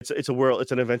it's a world,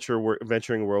 it's an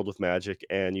adventuring world with magic,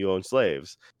 and you own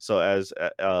slaves. So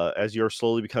as you're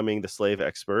slowly becoming the slave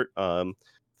expert,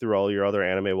 through all your other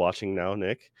anime watching now,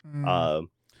 Nick, Mm.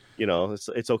 um,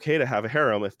 it's okay to have a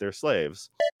harem if they're slaves.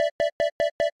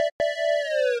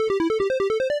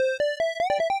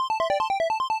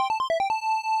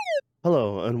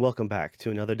 Hello, and welcome back to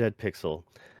another Dead Pixel,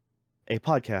 a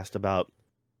podcast about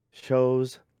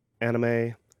shows,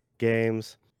 anime,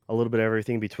 games, a little bit of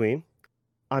everything between.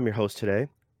 I'm your host today,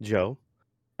 Joe,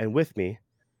 and with me,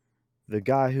 the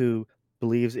guy who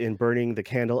believes in burning the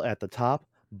candle at the top,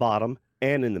 bottom,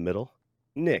 and in the middle,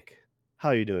 Nick.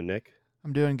 How you doing, Nick?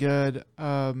 I'm doing good.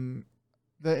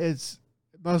 It's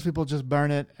most people just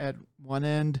burn it at one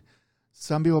end.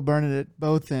 Some people burn it at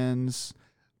both ends,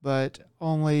 but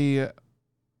only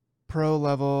pro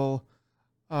level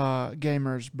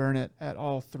gamers burn it at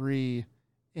all three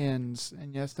ends.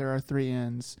 And yes, there are three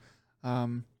ends.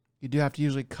 You do have to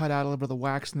usually cut out a little bit of the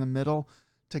wax in the middle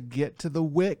to get to the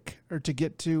wick, or to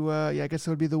get to I guess it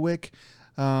would be the wick.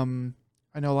 I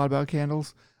know a lot about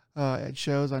candles. It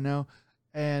shows, I know,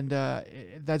 and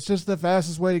that's just the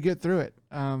fastest way to get through it.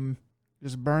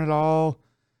 Just burn it all,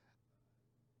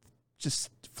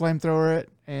 just flamethrower it,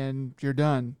 and you're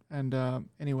done. And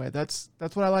anyway, that's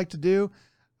what I like to do.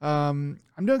 I'm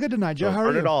doing good tonight, Joe. So How are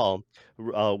burn it you?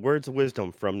 all. Words of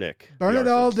wisdom from Nick, Burn the it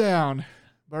all arsonist. down.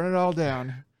 Burn it all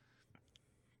down.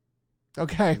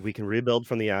 Okay. We can rebuild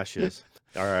from the ashes.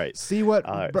 All right. See what,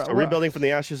 So rebuilding from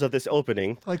the ashes of this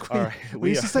opening. like All we right, we we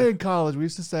used to say in college. We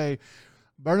used to say,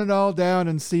 "Burn it all down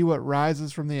and see what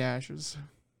rises from the ashes."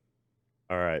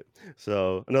 all right.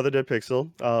 So another Dead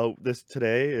Pixel. This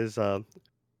today is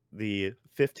the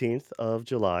 15th of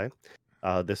July.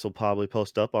 This will probably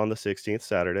post up on the 16th,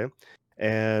 Saturday.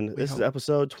 And We this is hope.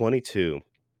 episode 22.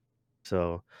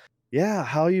 So, yeah,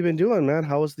 how you been doing, man?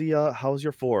 How was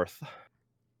your fourth?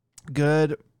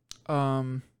 Good.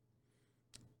 Um,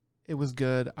 it was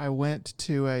good. I went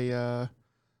to a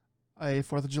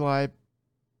Fourth of July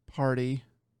party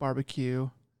barbecue, at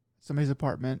somebody's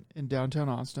apartment in downtown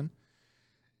Austin,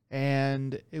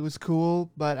 and it was cool.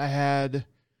 But I had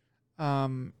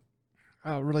um,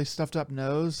 a really stuffed up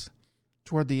nose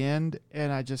toward the end,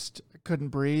 and I just couldn't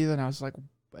breathe. And I was like,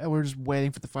 we were just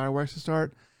waiting for the fireworks to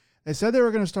start. They said they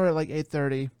were going to start at like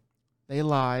 8:30. They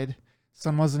lied.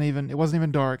 Sun wasn't even. It wasn't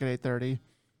even dark at 8:30.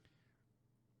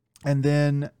 And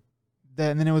then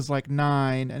it was like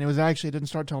 9, and it didn't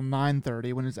start till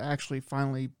 9:30 when it's actually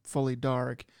finally fully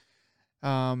dark.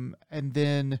 And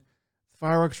then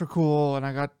fireworks were cool, and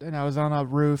I was on a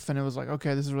roof, and it was like,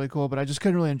 okay, this is really cool, but I just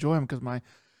couldn't really enjoy them because my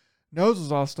nose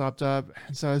was all stopped up.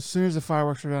 And so as soon as the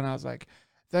fireworks were done, I was like,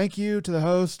 thank you to the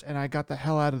host, and I got the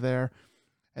hell out of there.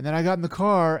 And then I got in the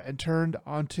car and turned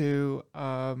onto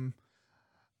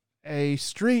a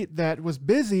street that was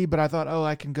busy, but I thought, oh,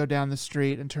 I can go down the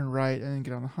street and turn right and then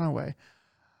get on the highway.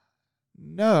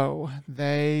 No,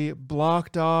 they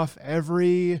blocked off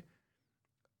every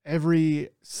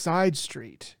side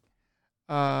street.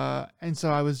 And so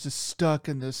I was just stuck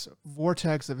in this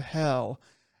vortex of hell,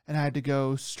 and I had to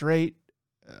go straight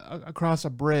across a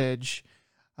bridge,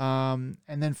 and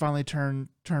then finally turn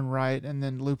right and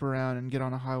then loop around and get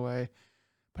on a highway.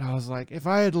 But I was like, if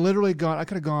I had literally gone, I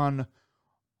could have gone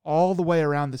all the way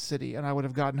around the city, and I would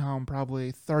have gotten home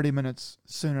probably 30 minutes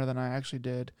sooner than I actually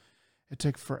did. It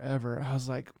took forever. I was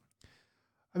like,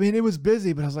 I mean, it was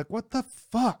busy, but I was like, what the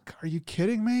fuck? Are you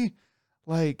kidding me?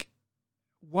 Like,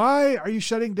 why are you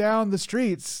shutting down the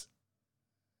streets?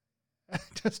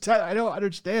 I don't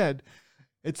understand.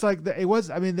 It's like it was.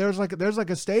 I mean, there's like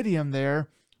a stadium there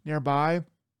nearby,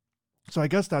 so I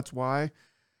guess that's why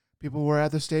people were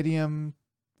at the stadium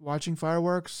watching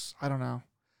fireworks. I don't know.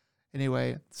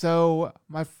 Anyway, so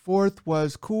my fourth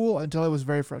was cool until it was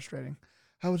very frustrating.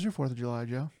 How was your Fourth of July,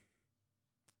 Joe?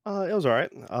 It was all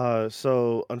right.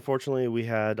 So unfortunately, we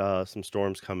had some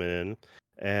storms coming in,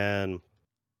 and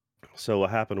so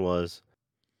what happened was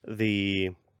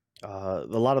the a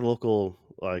lot of local,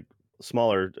 like,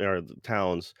 smaller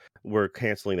towns were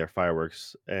canceling their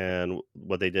fireworks, and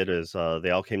what they did is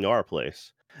they all came to our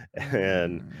place,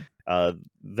 and Mm,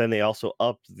 then they also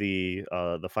upped the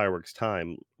fireworks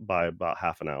time by about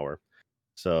half an hour.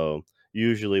 So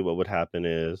usually, what would happen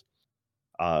is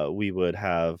we would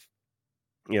have,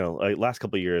 like, last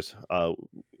couple of years,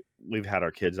 we've had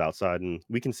our kids outside, and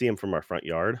we can see them from our front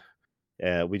yard.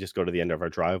 We just go to the end of our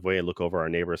driveway and look over our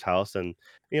neighbor's house, and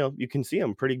you can see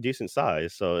them pretty decent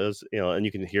size. So it was, and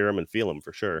you can hear them and feel them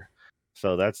for sure.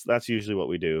 So that's usually what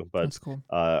we do. But that's cool.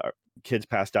 our kids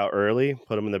passed out early,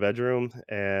 put them in the bedroom,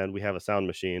 and we have a sound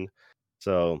machine.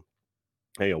 So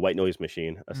white noise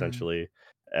machine Mm. essentially,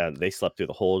 and they slept through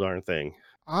the whole darn thing.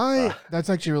 Uh, That's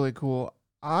actually really cool.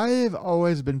 I've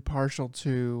always been partial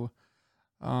to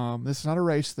this is not a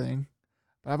race thing,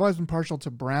 but I've always been partial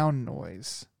to brown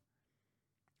noise.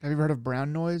 Have you ever heard of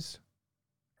brown noise?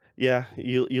 yeah,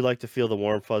 you like to feel the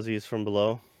warm fuzzies from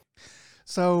below.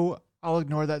 So I'll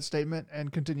ignore that statement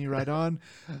and continue right on.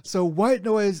 So white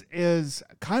noise is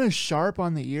kind of sharp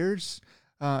on the ears.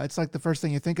 It's like the first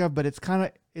thing you think of, but it's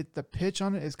kind of the pitch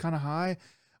on it is kind of high.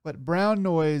 But brown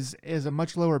noise is a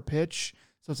much lower pitch,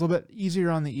 so it's a little bit easier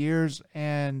on the ears.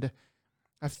 And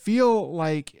I feel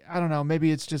like I don't know,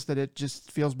 maybe it's just that it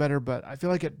just feels better, but I feel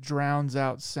like it drowns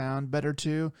out sound better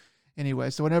too. Anyway,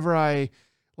 so whenever I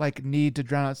like need to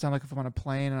drown out sound, like if I'm on a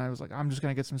plane and I was like, I'm just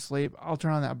gonna get some sleep, I'll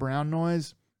turn on that brown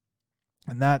noise,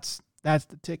 and that's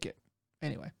the ticket.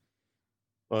 Anyway,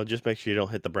 Well, just make sure you don't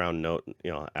hit the brown note,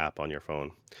 app on your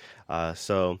phone.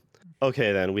 So,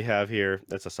 okay, then we have here.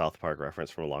 That's a South Park reference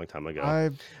from a long time ago. I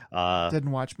Uh,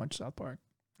 didn't watch much South Park.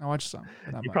 I watched some,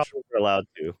 but not you much. probably were allowed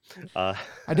to. Uh,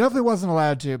 I definitely wasn't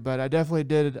allowed to, but I definitely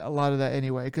did a lot of that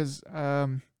anyway. Because,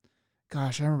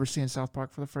 gosh, I remember seeing South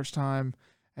Park for the first time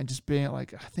and just being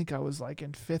like, I think I was like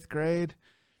in fifth grade,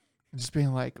 and just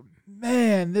being like,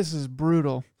 man, this is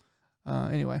brutal.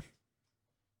 Anyway,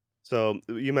 so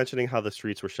you mentioning how the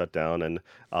streets were shut down, and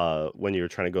when you were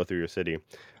trying to go through your city,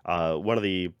 one of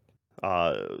the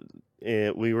uh,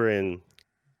 we were in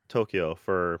Tokyo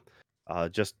for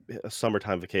just a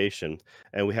summertime vacation,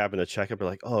 and we happened to check up. We're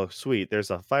like, oh, sweet,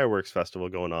 there's a fireworks festival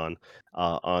going on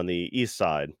the east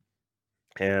side,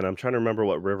 and I'm trying to remember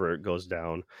what river it goes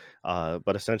down,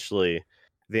 but essentially,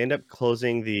 they end up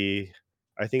closing the.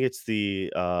 I think it's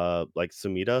the like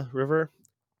Sumida River,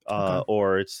 okay.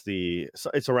 or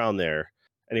it's around there.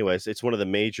 Anyways, it's one of the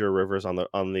major rivers on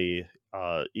the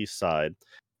east side,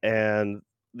 and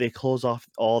they close off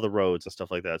all the roads and stuff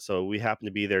like that. So we happened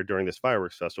to be there during this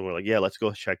fireworks festival. We're like, yeah, let's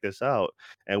go check this out,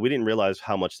 and we didn't realize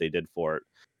how much they did for it.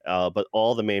 But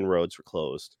all the main roads were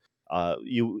closed.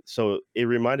 You so it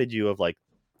reminded you of like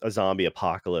a zombie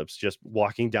apocalypse, just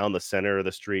walking down the center of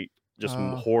the street, just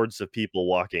Uh, hordes of people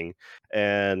walking,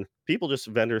 and people just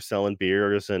vendors selling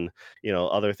beers and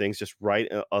other things just right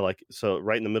like so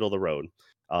right in the middle of the road.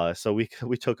 So we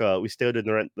stayed in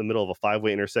the middle of a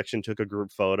five-way intersection, took a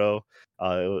group photo.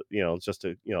 Just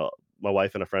to my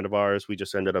wife and a friend of ours, we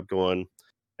just ended up going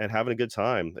and having a good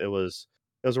time. It was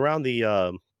around the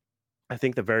I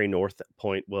think the very north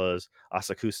point was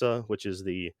Asakusa, which is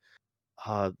the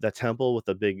temple with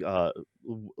the big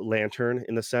lantern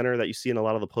in the center that you see in a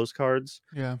lot of the postcards.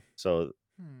 yeah. So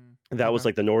Hmm. that was Okay.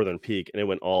 like the northern peak, and it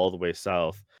went all the way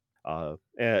south. And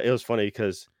it was funny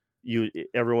because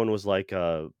everyone was like,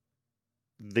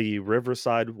 the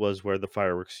riverside was where the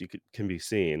fireworks can be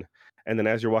seen, and then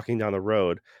as you're walking down the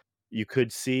road, you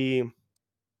could see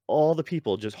all the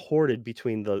people just hoarded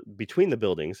between the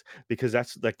buildings because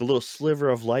that's like the little sliver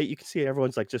of light you can see.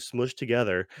 Everyone's like just smushed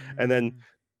together, and then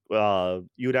Mm,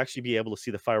 you would actually be able to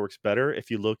see the fireworks better if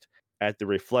you looked at the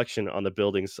reflection on the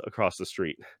buildings across the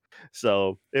street.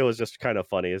 So it was just kind of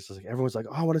funny. It's just like everyone's like,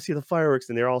 "Oh, I want to see the fireworks,"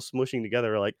 and they're all smushing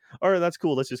together. We're like, all right, that's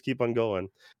cool. Let's just keep on going.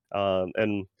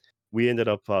 And we ended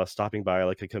up stopping by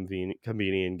like a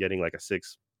convenient, getting like a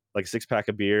six pack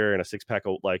of beer and a six pack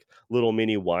of like little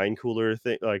mini wine cooler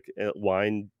thing, like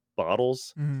wine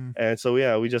bottles. mm. And so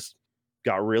yeah, we just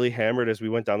got really hammered as we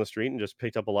went down the street and just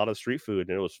picked up a lot of street food,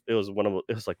 and it was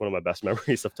like one of my best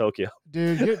memories of Tokyo.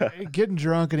 Dude, getting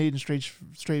drunk and eating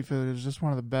street food is just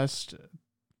one of the best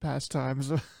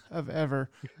pastimes of ever.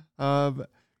 Um,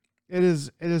 it is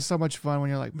so much fun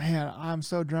when you're like, man, I'm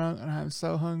so drunk and I'm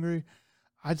so hungry.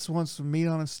 I just want some meat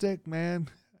on a stick, man.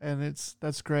 And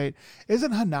that's great.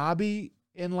 Isn't Hanabi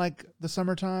in like the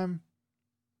summertime?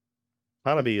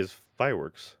 Hanabi is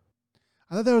fireworks.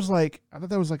 I thought there was like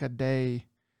a day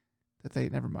that they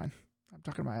never mind. I'm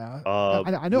talking about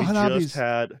I know We just Hanabi's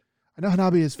had I know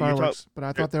Hanabi is you're talking fireworks, but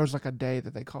I thought there was like a day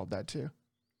that they called that too.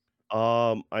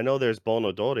 I know there's Bon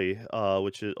Odori,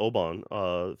 which is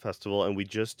Obon festival, and we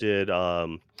just did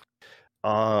what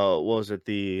was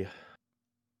it?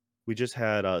 We just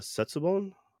had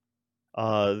Setsubon,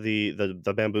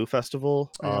 the bamboo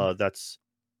festival. Oh yeah. That's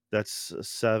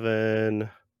 7-3?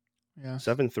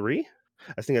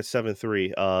 I think that's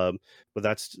 7-3,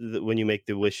 but when you make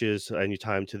the wishes and you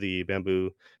time to the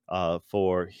bamboo,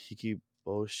 for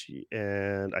Hikiboshi,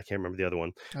 and I can't remember the other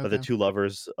one, but the Okay. 2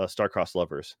 lovers, star-crossed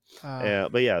lovers. Uh,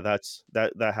 But yeah,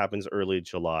 that happens early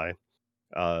July.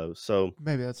 So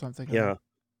maybe that's what I'm thinking of.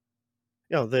 yeah.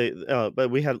 they, but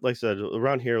we had, like I said,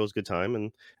 around here it was a good time,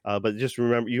 and but just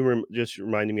remember, just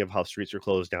reminding me of how streets are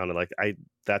closed down, and like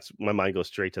that's my mind goes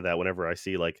straight to that whenever I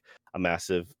see like a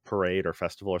massive parade or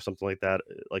festival or something like that,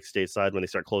 like stateside when they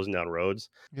start closing down roads.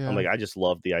 I'm Yeah. like, I just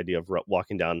love the idea of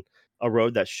walking down a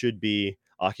road that should be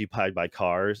occupied by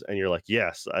cars, and you're like,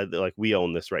 yes, like we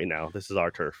own this right now. This is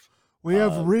our turf. We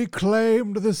have Um,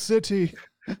 reclaimed the city.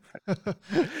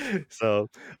 so,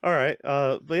 all right,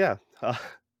 but yeah,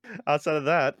 outside of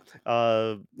that,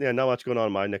 yeah, not much going on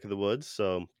in my neck of the woods.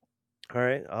 So, all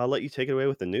right, I'll let you take it away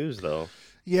with the news, though.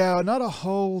 Yeah, not a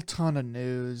whole ton of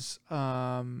news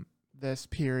this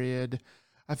period.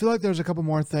 I feel like there's a couple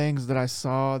more things that I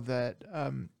saw that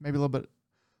maybe a little bit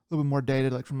more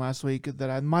dated, like from last week, that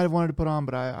I might have wanted to put on,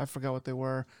 but I forgot what they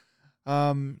were.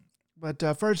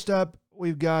 But first up,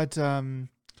 we've got Final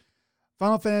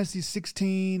Fantasy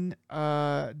 16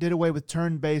 did away with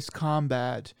turn-based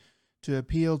combat to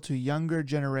appeal to younger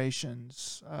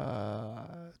generations.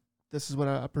 This is what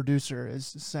a producer is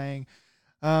saying.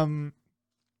 Um,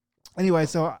 anyway,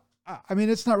 so I mean,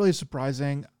 it's not really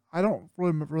surprising. I don't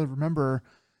really remember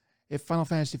if Final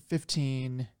Fantasy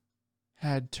 15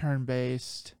 had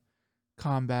turn-based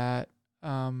combat,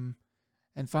 and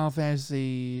Final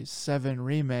Fantasy 7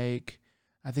 remake.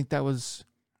 I think that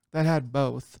had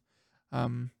both.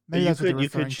 Maybe You that's what they're could you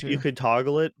referring could you to. could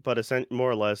toggle it, but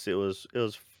more or less it was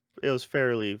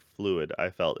fairly fluid. I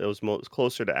felt it was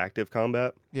closer to active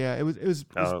combat. Yeah, Uh,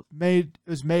 it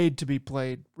was made to be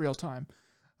played real time,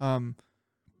 um,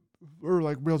 or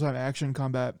like real time action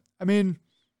combat. I mean,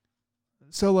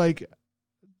 so like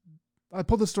I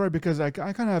pulled the story because I kind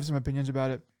of have some opinions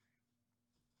about it.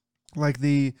 Like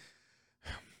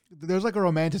there's like a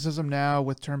romanticism now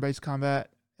with turn based combat.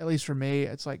 At least for me,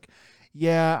 it's like,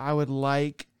 yeah, I would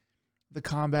like the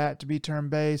combat to be turn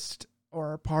based,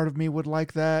 or part of me would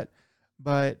like that.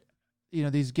 But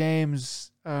these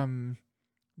games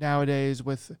nowadays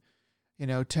with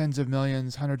tens of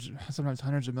millions, sometimes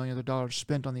hundreds of millions of dollars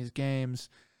spent on these games,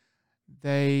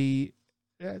 they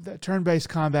the turn based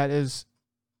combat is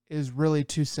really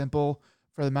too simple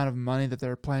for the amount of money that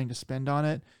they're planning to spend on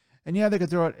it. And yeah, they could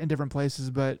throw it in different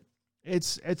places, but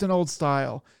it's an old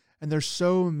style, and there's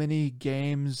so many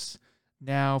games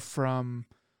now from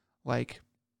like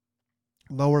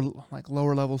lower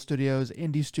lower level studios,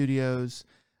 indie studios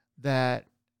that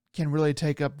can really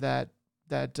take up that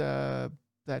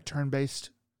turn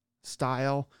based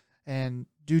style and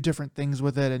do different things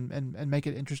with it and make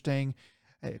it interesting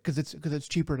because it's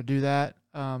cheaper to do that.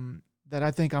 That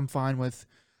I think I'm fine with.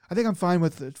 I think I'm fine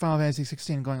with Final Fantasy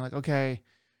 16 going like, okay,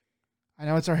 I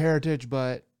know it's our heritage,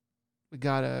 but we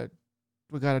gotta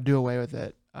do away with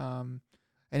it.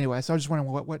 Anyway, so I just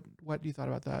wondering what you thought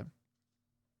about that.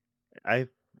 I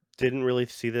didn't really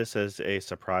see this as a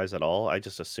surprise at all. I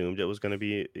just assumed it was going to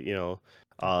be,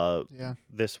 uh, Yeah,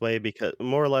 this way because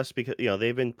more or less because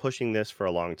they've been pushing this for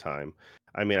a long time.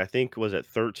 I mean, I think was it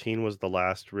 13 was the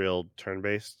last real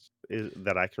turn-based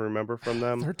that I can remember from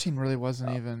them. 13 really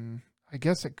wasn't Uh, even. I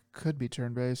guess it could be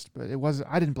turn based, but it wasn't.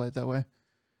 I didn't play it that way.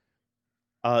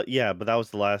 yeah, but that was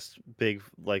the last big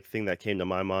like thing that came to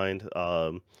my mind.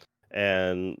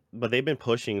 And but they've been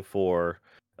pushing for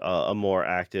a more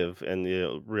active and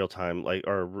real time like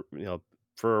or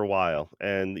for a while,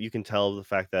 and you can tell the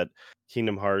fact that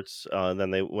Kingdom Hearts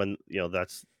then they when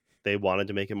that's they wanted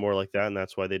to make it more like that, and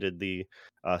that's why they did the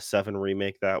 7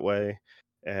 remake that way.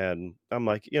 And I'm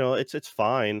like, it's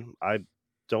fine.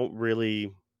 Don't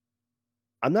really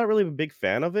I'm not really a big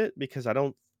fan of it because I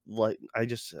don't like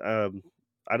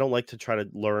to try to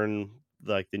learn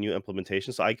like the new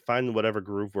implementation. So I find whatever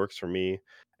groove works for me.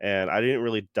 And I didn't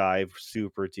really dive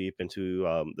super deep into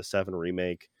the 7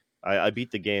 remake. I beat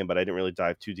the game, but I didn't really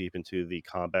dive too deep into the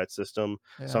combat system.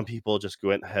 Yeah. Some people just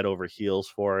went head over heels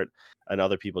for it, and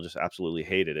other people just absolutely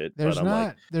hated it. But I'm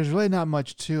like, There's really not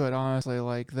much to it, honestly.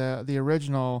 Like the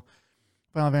original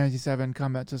Final Fantasy VII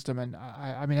combat system, and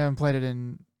I mean I haven't played it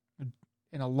in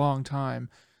a long time.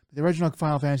 But the original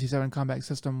Final Fantasy VII combat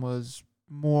system was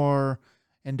more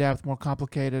in depth, more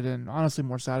complicated, and honestly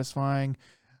more satisfying.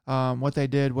 What they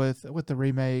did with the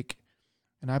remake,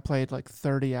 and I played like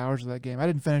 30 hours of that game. I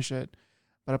didn't finish it,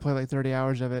 but I played like 30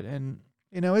 hours of it, and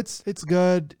it's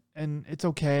good and it's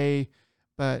okay,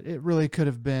 but it really could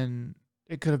have been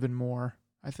more.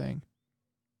 I think.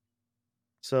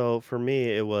 so for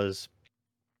me, it was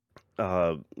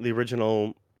the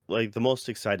original, like the most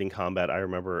exciting combat I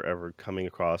remember ever coming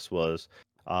across was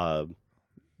uh,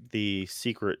 the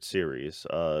Secret series,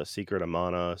 Secret of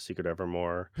Mana, Secret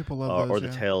Evermore, People love or those,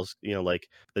 the yeah. Tales, like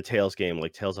the Tales game,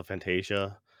 like Tales of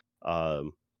Fantasia.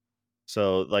 Um,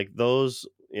 so like those,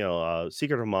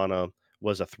 Secret of Mana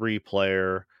was a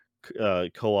 3-player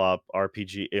co-op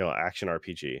RPG, action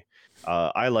RPG.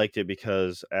 I liked it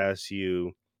because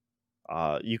you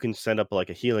can send up like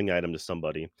a healing item to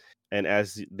somebody, and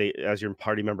as your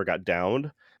party member got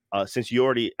downed, since you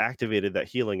already activated that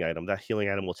healing item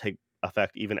will take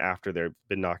effect even after they've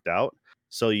been knocked out.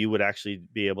 So you would actually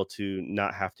be able to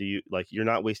not have to like you're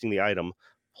not wasting the item.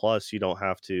 Plus, you don't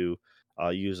have to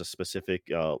use a specific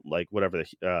like whatever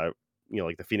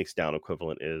like the Phoenix Down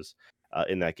equivalent is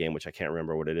in that game, which I can't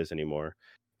remember what it is anymore.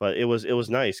 But it was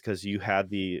nice because you had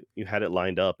it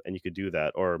lined up and you could do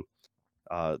that, or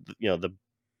the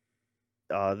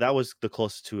that was the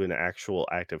closest to an actual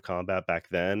active combat back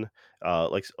then,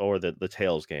 or the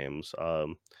Tales games,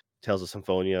 Tales of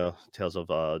Symphonia, Tales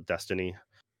of Destiny,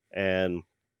 and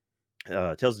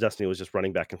Tales of Destiny was just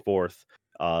running back and forth,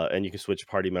 and you can switch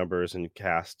party members and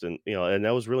cast, and and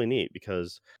that was really neat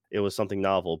because it was something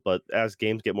novel. But as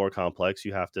games get more complex,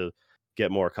 you have to get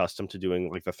more accustomed to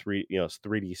doing like the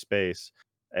 3D space,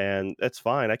 and that's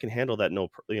fine. I can handle that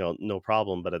no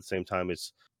problem. But at the same time,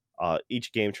 it's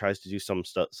each game tries to do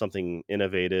something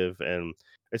innovative, and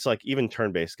it's like even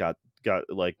turn based got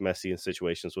like messy in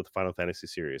situations with Final Fantasy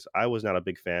series. I was not a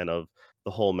big fan of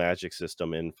the whole magic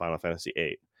system in Final Fantasy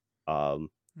VIII. The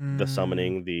Mm,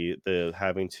 summoning, the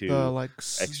having the to like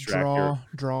extract your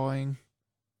drawing.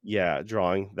 yeah,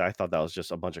 drawing. I thought that was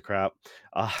just a bunch of crap.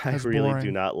 I That's really do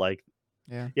boring. not like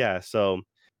Yeah. yeah, so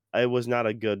it was not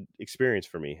a good experience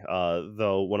for me.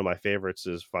 Though one of my favorites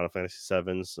is Final Fantasy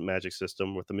VII's magic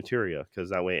system with the materia, because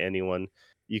that way anyone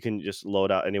you can just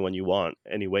load out anyone you want,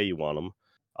 any way you want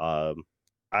them.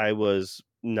 I was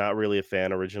not really a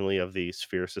fan originally of the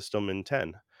sphere system in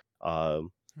 10.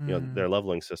 Hmm. Their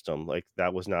leveling system, like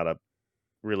that was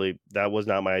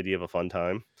not my idea of a fun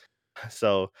time.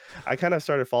 So I kind of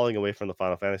started falling away from the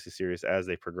Final Fantasy series as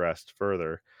they progressed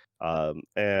further.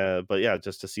 But yeah,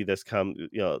 just to see this come,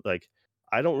 like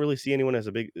I don't really see anyone as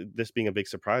this being a big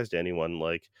surprise to anyone.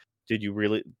 Like, did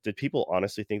people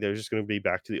honestly think they were just going to be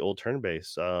back to the old turn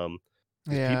base? Because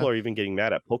Yeah. people are even getting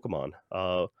mad at Pokemon,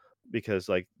 because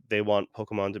like they want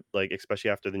Pokemon to like,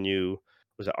 especially after the new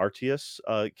was it Arceus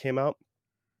came out,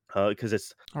 because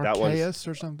it's that one's Arceus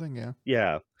or something. Yeah.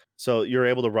 yeah. So you're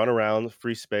able to run around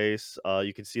free space.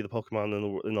 You can see the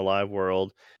Pokemon in the live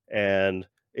world, and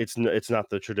it's not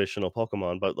the traditional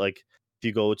Pokemon, but like if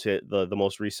you go to the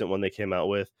most recent one they came out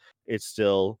with, it's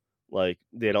still like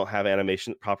they don't have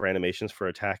proper animations for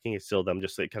attacking. It's still them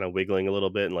just like kind of wiggling a little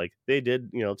bit, and like they did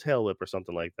Tail Whip or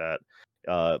something like that.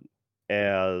 Uh,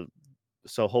 and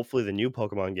so hopefully the new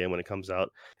Pokemon game when it comes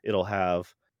out, it'll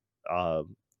have uh,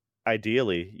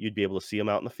 ideally, you'd be able to see them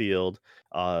out in the field,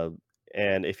 uh,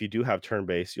 and if you do have turn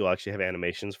based, you'll actually have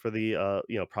animations for the,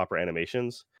 proper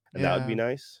animations, and that would be Yeah.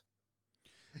 nice,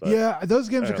 but Yeah. Those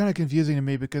I games are don't know. kind of confusing to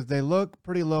me because they look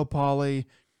pretty low poly.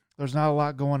 There's not a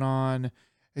lot going on.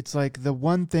 It's like the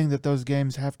one thing that those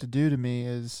games have to do to me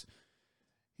is,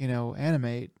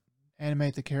 animate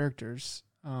the characters.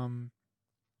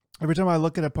 Every time I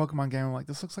look at a Pokemon game, I'm like,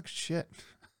 this looks like shit.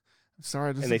 I'm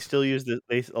sorry, this And they looks. still use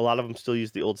a lot of them still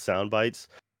use the old sound bites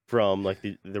from, like,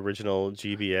 the original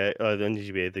GBA, the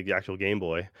GBA, the actual Game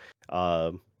Boy,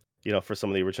 for some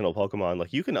of the original Pokemon,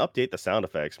 like, you can update the sound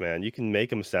effects, man, you can make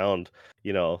them sound,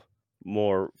 you know,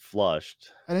 more flushed.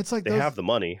 And it's like They have those. the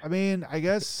money. I mean, I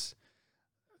guess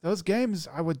those games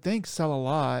I would think sell a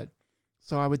lot,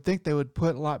 so I would think they would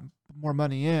put a lot more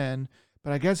money in.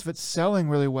 But I guess if it's selling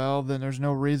really well, then there's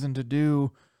no reason to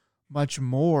do much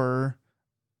more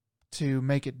to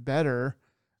make it better.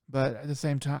 But at the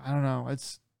same time, I don't know.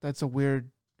 That's a weird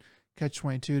catch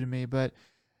 22 to me. But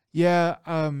yeah,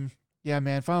 yeah,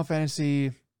 man. Final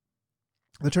Fantasy,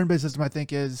 the turn-based system, I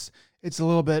think it's a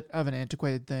little bit of an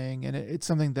antiquated thing, and it's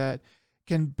something that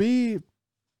can be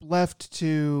left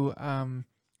to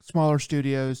smaller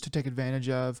studios to take advantage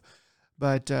of.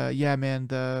 But yeah, man,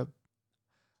 the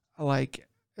like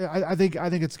I think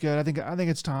it's good. I think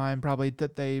it's time probably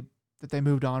that they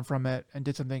moved on from it and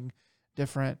did something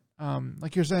different.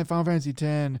 Like you're saying, Final Fantasy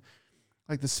X,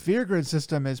 like the sphere grid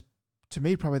system is to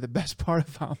me probably the best part of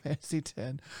Final Fantasy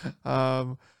X.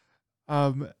 Um,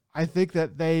 I think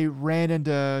that they ran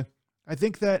into. I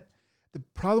think that the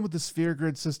problem with the sphere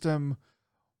grid system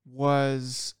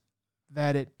was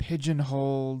that it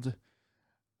pigeonholed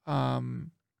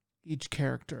um, each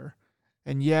character.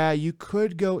 And yeah, you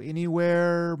could go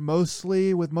anywhere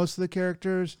mostly with most of the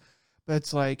characters, but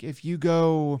it's like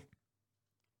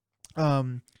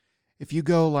um if you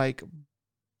go like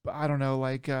I don't know,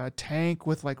 like tank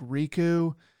with like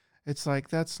Riku, it's like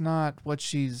that's not what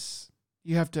she's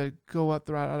you have to go up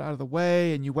out of the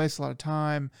way and you waste a lot of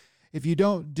time. If you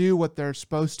don't do what they're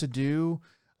supposed to do,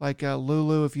 Like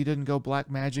Lulu, if you didn't go black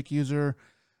magic user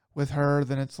with her,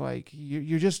 then it's like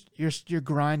you're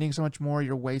grinding so much more,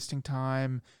 you're wasting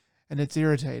time, and it's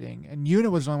irritating. And Yuna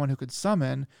was the only one who could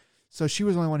summon, so she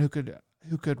was the only one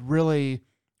who could really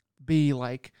be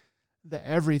like the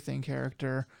everything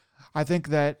character. I think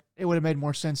that it would have made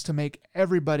more sense to make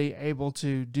everybody able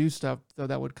to do stuff, though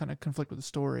that would kind of conflict with the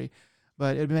story.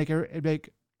 But it'd make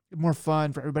it more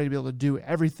fun for everybody to be able to do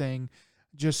everything.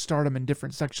 Just start them in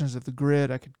different sections of the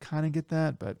grid. I could kind of get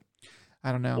that, but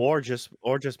I don't know. Or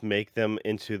just make them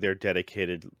into their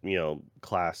dedicated,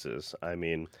 classes. I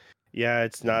mean, yeah,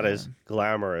 it's not Yeah. as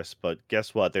glamorous, but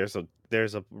guess what? There's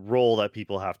a role that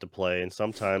people have to play, and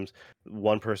sometimes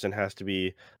one person has to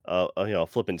be a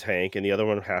flippant tank, and the other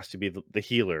one has to be the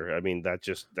healer. I mean, that's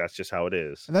just how it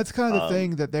is. And that's kind of the Um,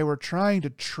 thing that they were trying to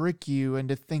trick you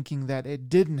into thinking that it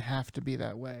didn't have to be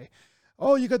that way.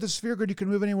 Oh, you got the sphere grid, you can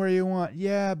move anywhere you want.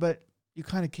 Yeah, but you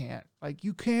kind of can't. Like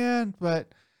you can,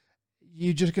 but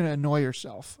you're just gonna annoy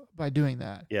yourself by doing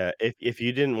that. yeah, if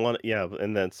you didn't want, yeah,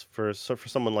 and that's for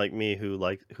someone like me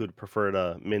who'd prefer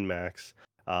to min max,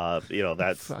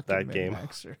 that's Fucking that min game.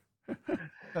 maxer.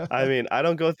 I mean, I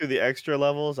don't go through the extra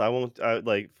levels. I won't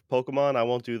like Pokemon. I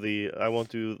won't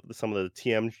do some of the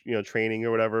TM, training or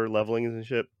whatever, leveling and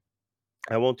shit.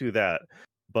 I won't do that.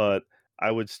 But I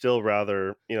would still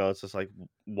rather, it's just like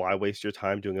why waste your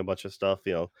time doing a bunch of stuff,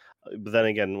 But then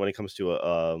again, when it comes to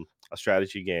a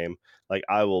strategy game, like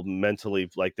I will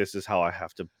mentally like this is how I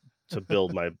have to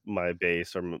build my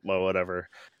base or my whatever.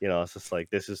 It's just like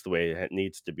this is the way it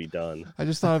needs to be done. I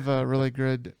just thought of a really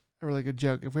good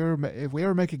joke. If we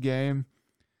ever make a game,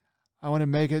 I want to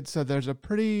make it so there's a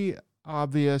pretty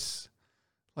obvious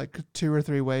like two or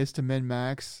three ways to min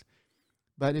max.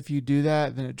 But if you do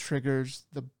that, then it triggers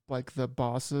the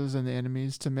bosses and the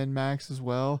enemies to min max as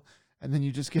well. And then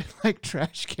you just get like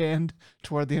trash canned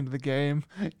toward the end of the game.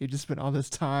 You just spent all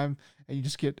this time and you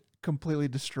just get completely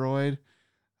destroyed.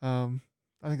 I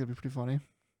think that'd be pretty funny.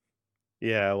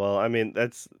 Yeah, well, I mean,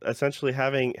 that's essentially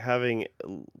having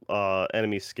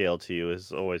enemies scale to you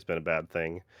has always been a bad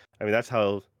thing. I mean, that's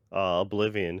how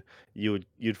Oblivion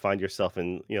you'd find yourself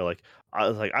in, like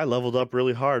I leveled up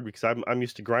really hard because I'm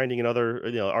used to grinding in other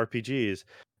RPGs,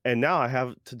 and now I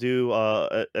have to do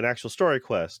an actual story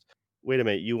quest. Wait a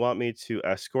minute, you want me to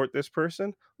escort this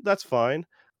person? That's fine.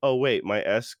 Oh wait,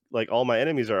 like all my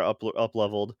enemies are up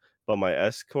leveled, but my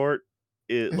escort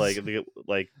it It's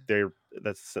like they're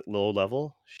that's low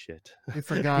level? Shit. They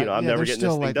forgot. I'm Yeah, never they're getting this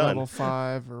still thing like done. level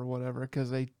 5 or whatever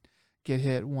because they get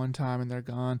hit one time and they're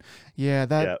gone. Yeah,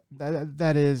 Yeah.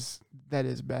 that is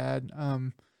bad.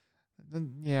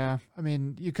 Yeah, I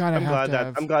mean, you kind of have to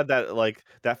I'm have. glad that, like,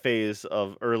 that phase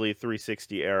of early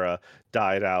 360 era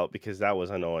died out because that was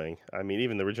annoying. I mean,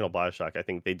 even the original BioShock, I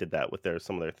think they did that with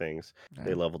some of their things. They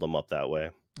Yeah, leveled them up that way.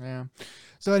 yeah.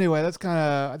 So anyway, that's kind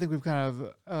of. I think we've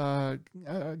kind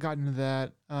of gotten to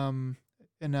that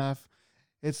enough.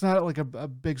 It's not like a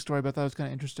big story, but I thought it was kind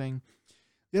of interesting.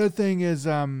 The other thing is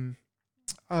that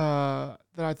I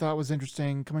thought was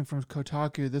interesting coming from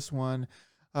Kotaku. This one,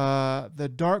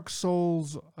 the Dark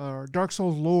Souls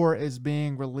lore is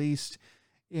being released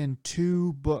in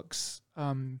 2 books.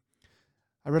 I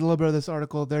read a little bit of this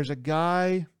article. There's a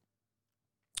guy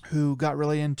who got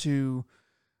really into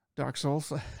Dark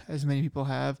Souls, as many people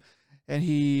have, and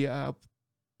he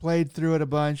played through it a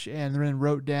bunch and then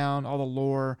wrote down all the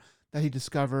lore that he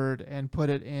discovered and put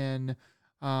it in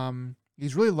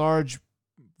these really large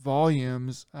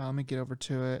volumes. Let me get over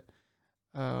to it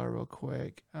real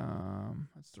quick.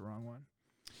 That's the wrong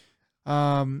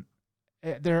one.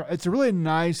 It's a really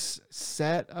nice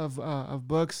set of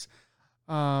books,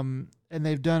 and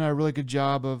they've done a really good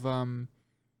job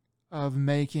of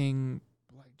making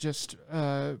like just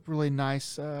really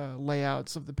nice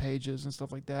layouts of the pages and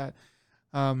stuff like that.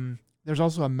 There's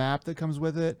also a map that comes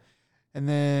with it, and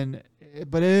then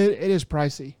but it is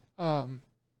pricey.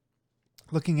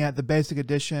 Looking at the basic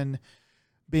edition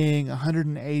being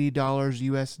 $180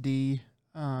 USD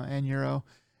and euro,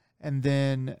 and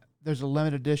then there's a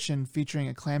limited edition featuring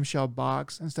a clamshell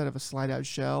box instead of a slide out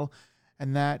shell,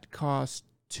 and that costs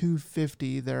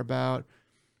 $250 thereabout.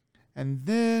 And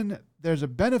then there's a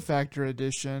benefactor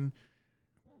edition.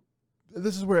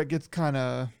 This is where it gets kind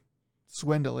of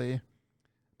swindly,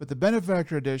 but the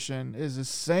benefactor edition is the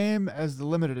same as the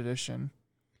limited edition,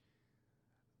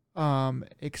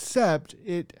 except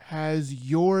it has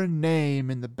your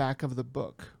name in the back of the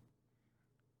book.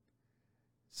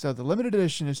 So the limited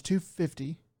edition is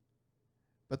 $250,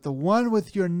 but the one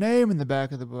with your name in the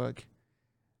back of the book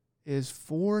is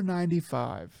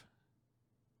 $495.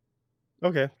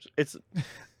 Okay, it's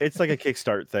it's like a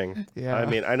kickstart thing. I Yeah.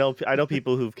 mean, I know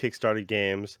people who've kickstarted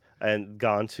games and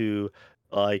gone to,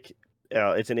 like,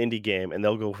 it's an indie game, and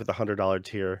they'll go for the $100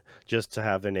 tier just to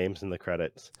have their names in the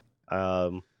credits.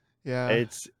 Um, Yeah.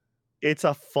 it's it's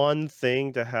a fun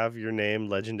thing to have your name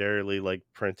legendarily, like,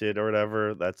 printed or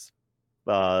whatever.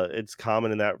 It's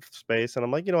common in that space, and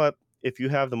I'm like, "You know what? If you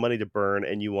have the money to burn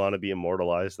and you wanna be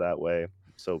immortalized that way,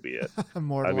 so be it."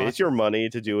 I mean, it's your Immortalized. money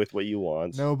to do with what you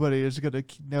want.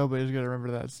 Nobody's gonna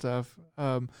remember that stuff.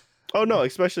 Oh, no, Yeah,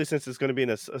 especially since it's gonna be in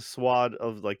a swad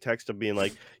of, like, text of being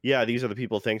like, "Yeah, these are the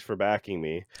people, thanks for backing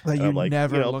me." that And you I'm like,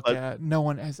 never look but at. No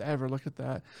one has ever looked at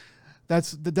that.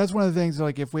 That's one of the things.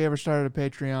 Like, if we ever started a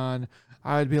Patreon,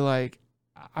 I would be like,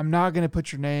 I'm not gonna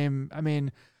put your name. I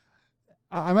mean,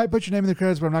 I might put your name in the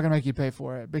credits, but I'm not gonna make you pay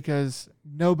for it because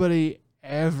nobody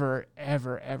ever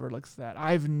looks at that.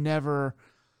 I've never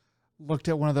looked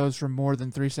at one of those for more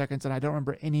than 3 seconds, and I don't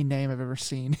remember any name I've ever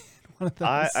seen in one of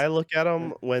I those. look at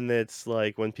them when it's,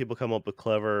 like, when people come up with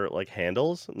clever, like,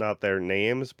 handles, not their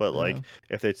names, but, Uh, like,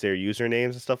 if it's their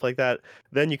usernames and stuff like that,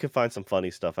 then you can find some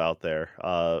funny stuff out there,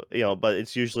 but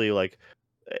it's usually, like,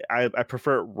 I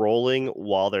prefer it rolling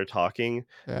while they're talking,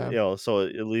 yeah, so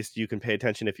at least you can pay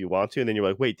attention if you want to, and then you're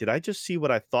like, "Wait, did I just see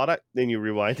what I thought I" then you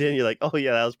rewind it, and you're like, "Oh,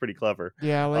 yeah, that was pretty clever."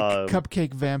 yeah, like Um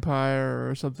Cupcake Vampire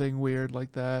or something weird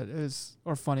like that is,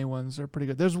 or funny ones are pretty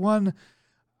good. There's one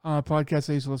podcast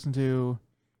I used to listen to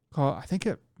called, I think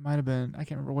it might have been, I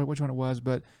can't remember which one it was,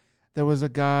 but there was a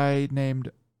guy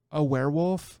named a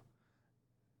werewolf,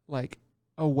 like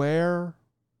a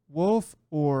werewolf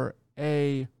or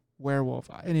a werewolf.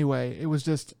 Anyway, it was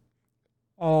just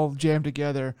all jammed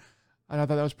together. And I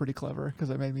thought that was pretty clever because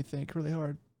it made me think really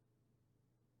hard.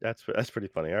 That's pretty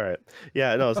funny, alright.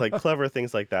 Yeah, no, it's, like, clever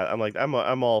things like that.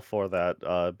 I'm all for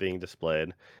that, being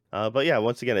displayed. But yeah,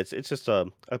 once again, it's just a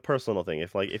personal thing.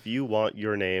 If you want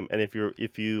your name and if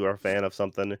you are a fan of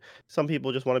something, some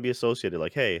people just wanna be associated,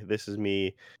 like, "Hey, this is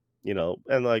me,"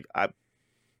 and, like,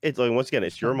 it's, like, once again,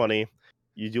 it's your money,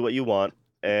 you do what you want,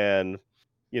 and,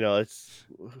 it's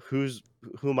who's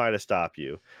who am I to stop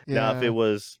you? Now if it Yeah.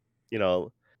 was, you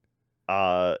know,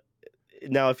 uh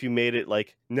now if you made it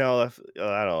like now if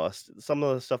I don't know, some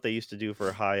of the stuff they used to do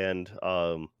for high-end,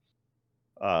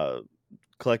 uh,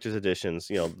 collector's editions,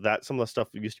 that some of the stuff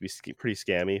used to be pretty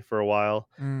scammy for a while,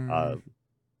 Mm. uh,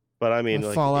 but I A mean,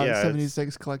 like, Fallout yeah, it's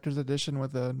 76 collector's edition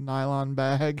with a nylon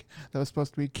bag that was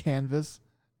supposed to be canvas.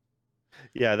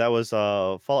 yeah, that was,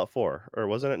 Fallout 4, or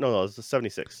wasn't it? No, it was the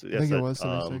 76. I Yes, think it that, was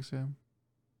 76, yeah.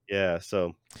 yeah,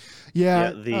 so,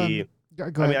 yeah, Yeah,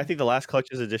 go I mean, ahead. I think the last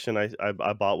collector's edition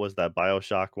I bought was that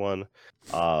BioShock one,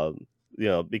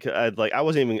 because I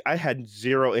wasn't even I had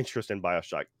 0 interest in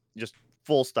BioShock, just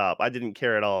full stop, I didn't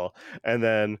care at all, and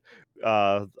then,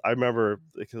 I remember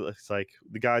it's like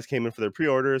the guys came in for their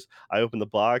pre-orders, I opened the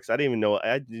box, I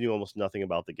knew almost nothing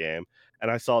about the game,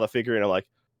 and I saw the figure and I'm like,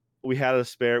 we had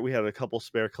a couple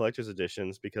spare collector's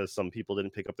editions because some people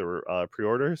didn't pick up their,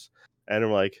 pre-orders, and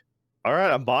I'm like,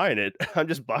 "Alright, I'm buying it." I'm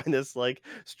just buying this, like,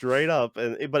 straight up,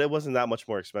 but it wasn't that much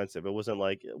more expensive. It wasn't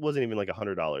even like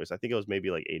 $100. I think it was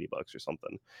maybe like 80 bucks or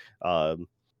something. Um,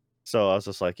 so I was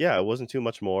just like, yeah, it wasn't too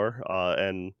much more,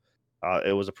 and,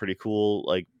 it was a pretty cool,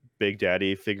 like, Big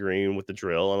Daddy figurine with the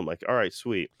drill, and I'm like, "Alright,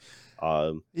 sweet."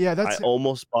 Yeah, I that's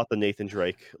almost bought the Nathan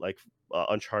Drake, like,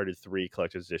 Uncharted 3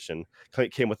 collector's edition.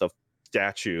 Came with a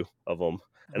statue of him,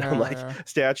 and I'm like, yeah.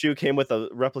 statue came with a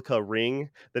replica ring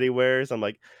that he wears. I'm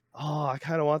like, "Oh, I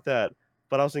kinda want that."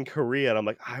 But I was in Korea, and I'm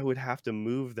like, "I would have to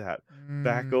move that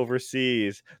back Mm.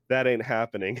 overseas. That ain't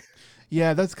happening."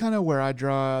 Yeah, that's kind of where I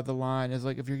draw the line is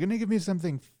like if you're going to give me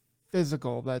something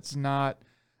physical that's not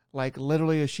like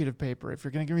literally a sheet of paper, if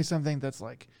you're going to give me something that's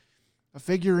like a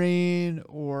figurine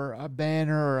or a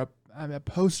banner or a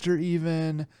poster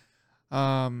even,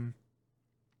 um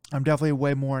I'm definitely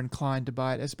way more inclined to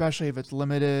buy it, especially if it's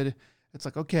limited. It's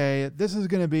like, okay, this is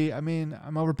going to be, I mean,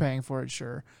 I'm overpaying for it,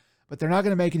 sure, but they're not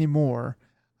going to make any more.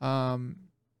 Um,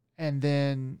 and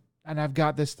I've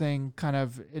got this thing kind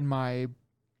of in my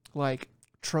like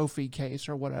trophy case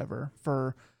or whatever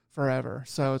for forever.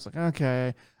 So it's like,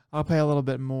 okay, I'll pay a little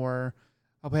bit more.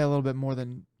 I'll pay a little bit more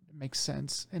than makes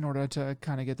sense in order to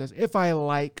kind of get this. If I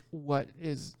like what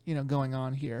is, going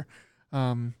on here.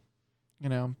 Um,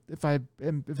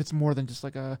 if it's more than just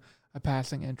like a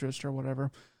passing interest or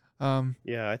whatever. Um,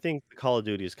 Yeah, I think Call of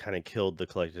Duty has kinda killed the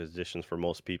collector's editions for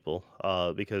most people,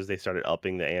 because they started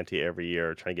upping the ante every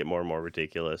year, trying to get more and more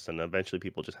ridiculous, and eventually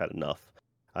people just had enough.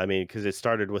 I mean, because it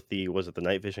started with was it the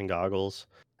night vision goggles?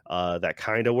 That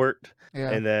kinda worked, yeah,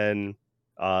 and then,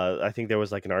 I think there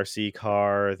was, like, an RC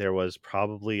car, there was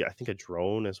probably, I think, a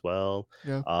drone as well.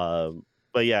 yeah.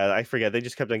 but yeah, I forget. They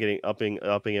just kept on getting upping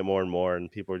it more and more,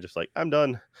 and people were just like, "I'm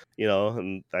done,"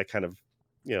 and that kind of,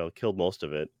 killed most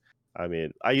of it. I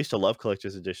mean, I used to love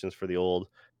collector's editions for the old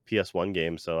PS1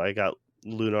 game, so I got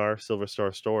Lunar Silver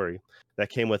Star Story that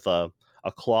came with a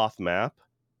cloth map.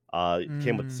 It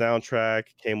came with the Mm, soundtrack,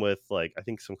 came with like I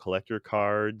think some collector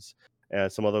cards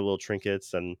and some other little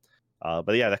trinkets, and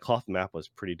but yeah, that cloth map was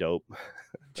pretty dope.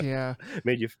 yeah, It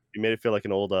made it feel like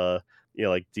an old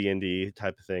like D&D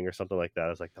type of thing or something like that. I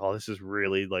was like, "Oh, this is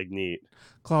really like neat."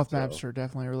 cloth So, maps are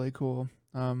definitely really cool.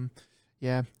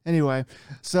 Yeah. Anyway,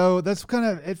 so that's kind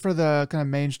of it for the kind of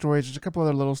main stories. There's a couple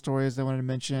other little stories I wanted to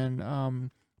mention.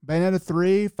 Bayonetta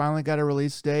 3 finally got a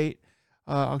release date,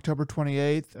 October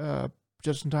 28th,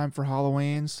 just in time for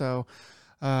Halloween. So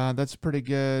that's a pretty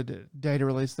good day to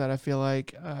release that. I feel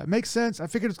like it makes sense. I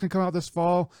figured it's gonna come out this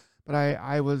fall, but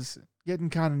I was getting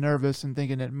kind of nervous and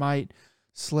thinking it might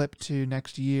slip to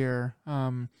next year.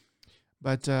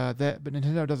 But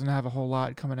Nintendo doesn't have a whole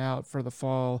lot coming out for the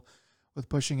fall, with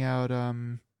pushing out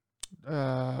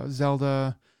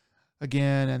Zelda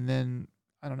again, and then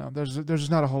I don't know. There's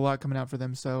just not a whole lot coming out for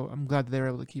them, so I'm glad that they were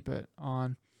able to keep it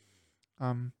on.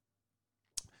 Um,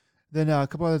 then a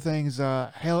couple other things.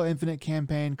 Halo Infinite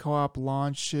campaign co-op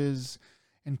launches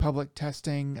in public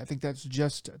testing. I think that's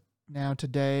just now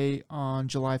today on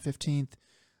July 15th.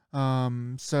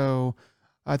 So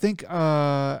I think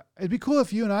it'd be cool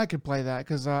if you and I could play that,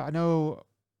 because I know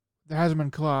there hasn't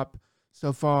been co-op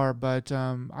so far, but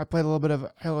I played a little bit of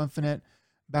Halo Infinite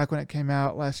back when it came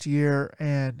out last year,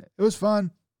 and it was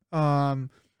fun.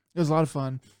 It was a lot of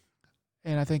fun,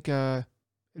 and I think it'd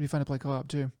be fun to play co-op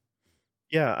too.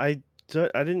 yeah, I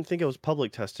didn't think it was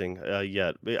public testing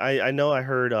yet. But I know I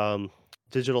heard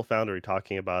Digital Foundry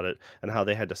talking about it and how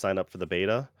they had to sign up for the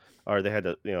beta or they had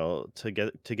to, to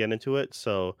get into it.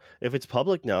 So if it's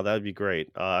public now, that would be great.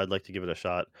 I'd like to give it a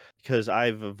shot because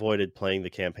I've avoided playing the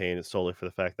campaign solely for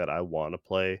the fact that I want to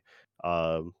play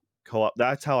co-op.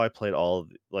 That's how I played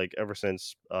like ever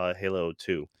since Halo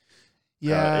 2.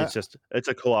 Yeah, It's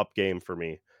a co-op game for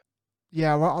me.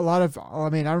 yeah, a lot of. I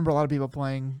mean, I remember a lot of people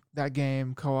playing that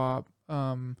game co-op.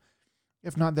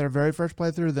 If not their very first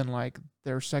playthrough, then like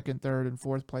their second, third, and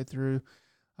fourth playthrough,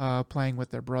 playing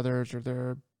with their brothers or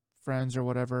their friends or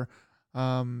whatever.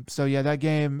 So yeah, that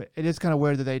game, it is kind of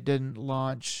weird that they didn't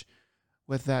launch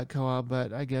with that co-op,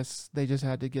 but I guess they just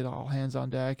had to get all hands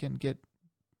on deck and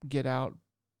get out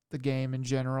the game in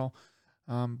general.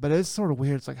 But it's sort of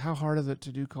weird. It's like, how hard is it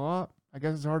to do co-op? I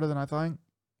guess it's harder than I think.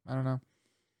 I don't know.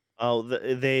 Oh,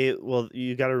 well,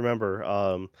 you got to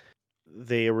remember,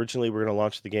 they originally were going to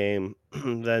launch the game,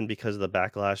 then because of the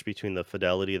backlash between the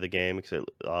fidelity of the game, because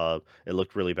it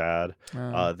looked really bad,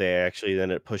 Uh, they actually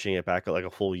ended up pushing it back like a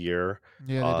full year,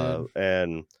 yeah, they did.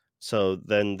 and so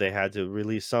then they had to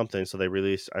release something. So they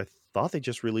released. I thought they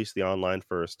just released the online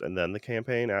first and then the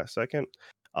campaign at second.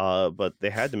 But they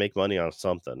had to make money on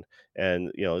something,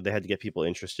 and they had to get people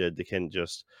interested. They can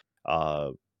just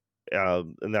uh,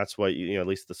 and that's why at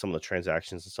least some of the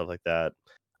transactions and stuff like that.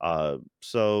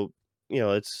 So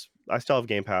it's I still have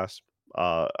Game Pass.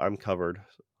 I'm covered.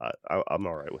 I'm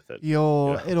all right with it. You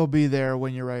know. It'll be there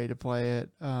when you're ready to play it,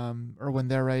 or when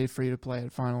they're ready for you to play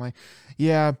it finally.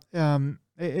 Yeah,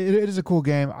 it is a cool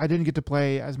game. I didn't get to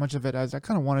play as much of it as I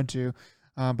kind of wanted to,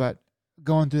 but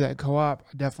going through that co-op,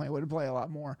 I definitely would play a lot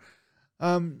more.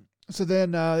 So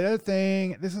then the other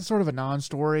thing, this is sort of a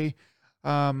non-story.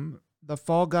 The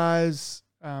Fall Guys,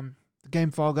 the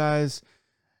game Fall Guys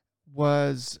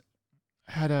was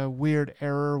had a weird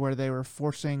error where they were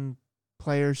forcing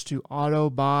players to auto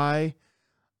buy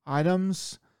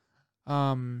items,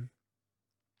 um,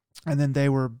 and then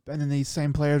these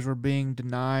same players were being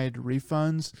denied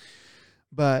refunds.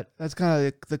 But that's kind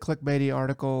of the clickbaity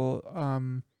article.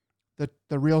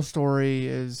 The real story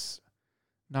is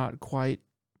not quite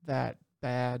that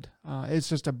bad. It's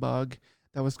just a bug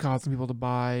that was causing people to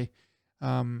buy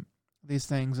um, these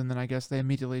things, and then I guess they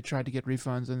immediately tried to get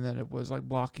refunds, and then it was like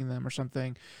blocking them or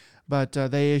something. But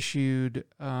they issued,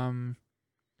 a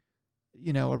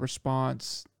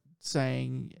response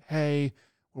saying, "Hey,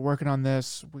 we're working on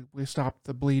this. We stopped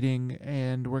the bleeding,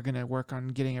 and we're gonna work on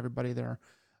getting everybody their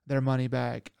money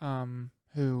back.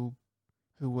 Who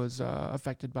was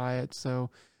affected by it.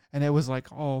 So, and it was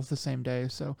like all the same day.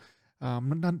 So,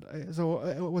 not, so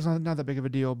it was not that big of a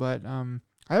deal. But I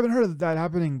haven't heard of that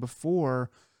happening before.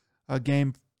 A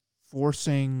game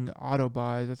forcing auto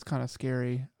buys. That's kind of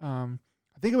scary. I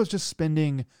think it was just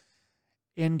spending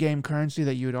in-game currency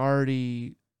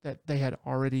that they had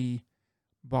already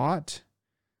bought.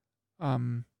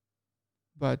 Um,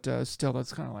 but still,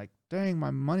 that's kind of like, dang,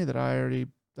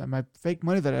 my fake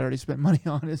money that I already spent money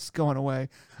on is going away.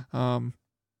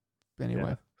 Anyway,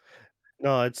 Yeah.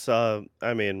 No, it's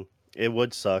I mean, it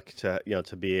would suck to,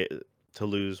 to be to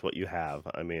lose what you have.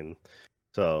 I mean,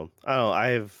 so I don't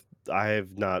know, I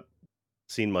have not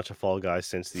seen much of Fall Guys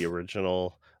since the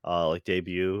original like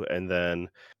debut, and then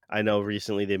I know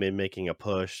recently they've been making a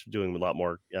push, doing a lot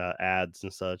more ads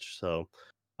and such. So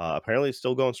apparently it's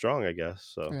still going strong, I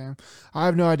guess. So yeah, I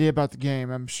have no idea about the game.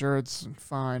 I'm sure it's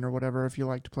fine or whatever if you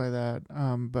like to play that.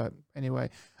 But anyway,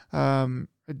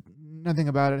 nothing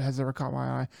about it has ever caught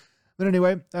my eye. But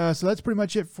anyway, so that's pretty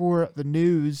much it for the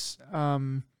news.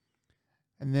 And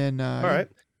then all yeah, right.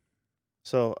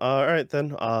 So all right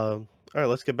then. All right,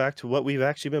 let's get back to what we've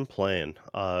actually been playing.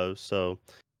 So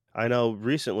I know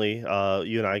recently,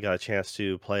 you and I got a chance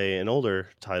to play an older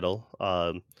title.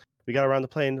 We got around to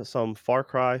playing some Far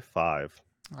Cry 5.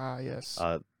 yes,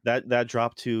 That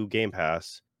dropped to Game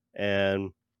Pass,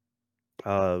 and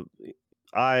uh,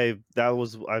 I've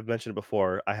mentioned it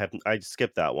before. I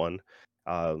skipped that one,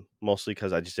 mostly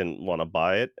because I just didn't want to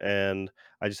buy it, and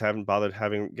I just haven't bothered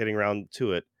having getting around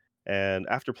to it. And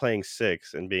after playing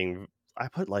six and being, I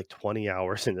put like 20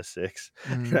 hours into six,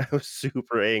 and mm, I was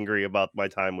super angry about my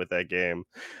time with that game.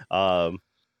 Um,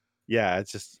 yeah,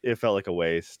 it felt like a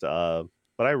waste.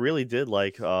 But I really did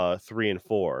like 3 and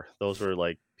 4. Those were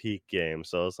like peak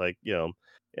games. So it's like,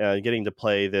 getting to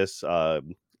play this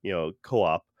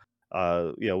co-op.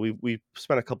 We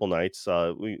spent a couple nights.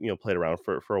 We played around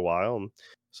for a while. And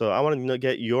so I want to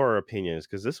get your opinions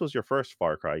because this was your first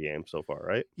Far Cry game so far,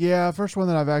 right? yeah. First one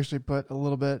that I've actually put a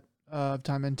little bit of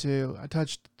time into. I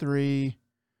touched three,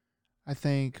 I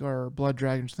think, or Blood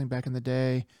Dragon, something back in the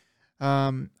day.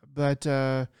 But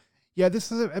yeah,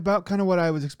 this is about kind of what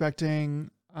I was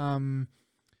expecting.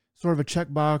 Sort of a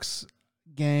checkbox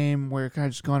game where you're kind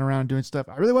of just going around doing stuff.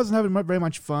 I really wasn't having very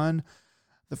much fun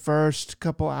the first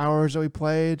couple hours that we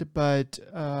played, but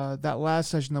that last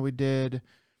session that we did,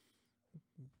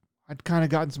 I'd kind of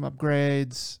gotten some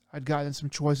upgrades. I'd gotten some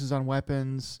choices on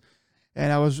weapons,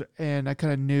 and I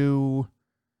kind of knew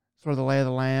sort of the lay of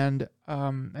the land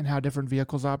and how different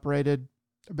vehicles operated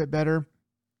a bit better.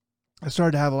 I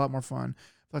started to have a lot more fun.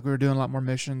 Like we were doing a lot more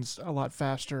missions, a lot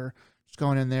faster. Just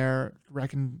going in there,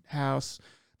 wrecking house.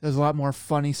 There's a lot more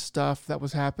funny stuff that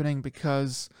was happening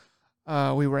because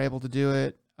we were able to do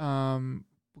it.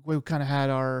 We kind of had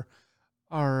our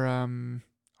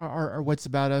our wits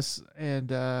about us,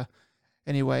 and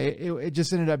anyway, it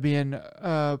just ended up being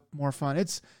more fun.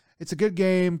 It's a good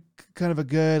game, kind of a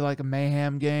good like a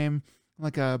mayhem game,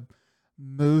 like a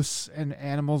moose and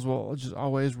animals will just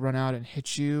always run out and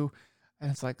hit you. And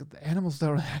it's like the animals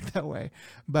don't act that way,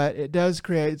 but it does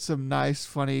create some nice,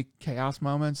 funny chaos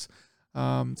moments.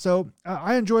 So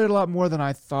I enjoyed it a lot more than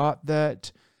I thought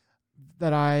that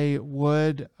I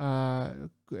would in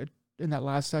that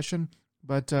last session.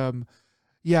 But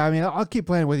yeah, I mean, I'll keep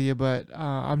playing with you, but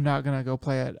I'm not gonna go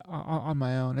play it on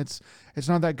my own. It's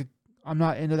not that good. I'm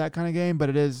not into that kind of game, but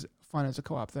it is fun as a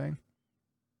co-op thing.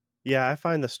 Yeah, I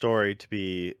find the story to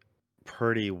be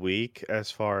pretty weak as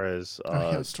far as Oh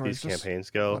yeah, the these story's just campaigns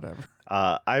go. whatever.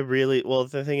 I really well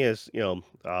the thing is,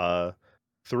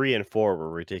 3 and 4 were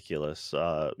ridiculous.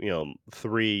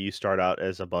 3 you start out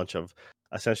as a bunch of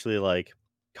essentially like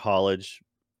college,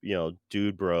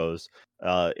 dude bros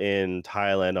in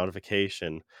Thailand on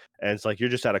vacation. And it's like you're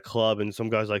just at a club and some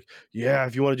guy's like, "Yeah,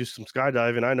 if you want to do some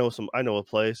skydiving, I know a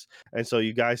place." And so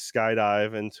you guys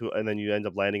skydive and then you end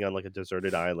up landing on like a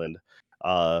deserted island.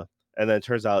 Uh and then it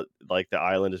turns out like the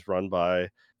island is run by,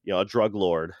 a drug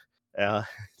lord. Uh,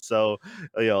 so,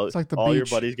 It's like the all your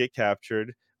beach. buddies get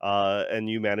captured and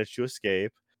you manage to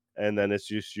escape, and then it's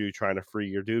just you trying to free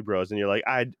your dude bros, and you're like,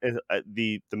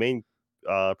 the main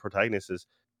protagonist is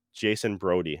Jason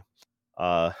Brody.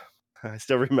 Uh, I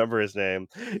still remember his name.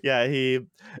 Yeah,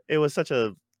 it was such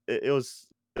a, it was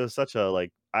such a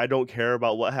like I don't care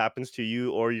about what happens to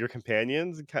you or your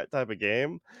companions type of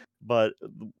game, but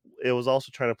it was also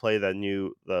trying to play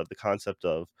the concept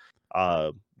of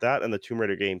that and the Tomb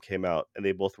Raider game came out and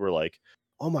they both were like,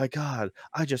 oh my god,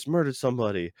 I just murdered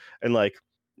somebody, and like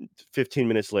 15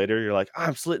 minutes later, you're like,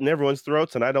 I'm slitting everyone's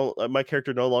throats, and I don't. My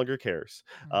character no longer cares.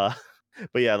 Mm. Uh,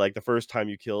 but yeah, like the first time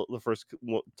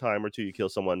or two you kill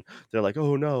someone, they're like,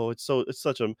 oh no, it's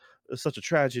such a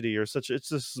tragedy or it's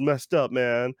just messed up,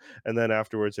 man. And then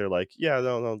afterwards, they're like, yeah,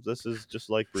 no, this is just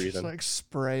like Just breathing. like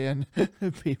spraying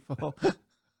people.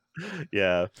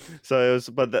 Yeah. So it was,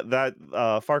 but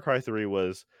that Far Cry 3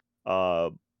 was uh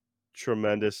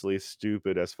tremendously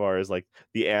stupid as far as like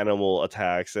the animal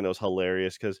attacks, and it was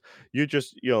hilarious because you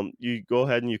just you go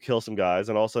ahead and you kill some guys,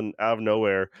 and all of a sudden out of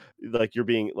nowhere, like you're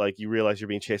being like you realize you're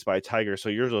being chased by a tiger, so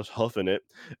you're just hoofing it,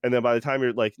 and then by the time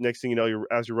you're like next thing you know, you're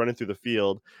as you're running through the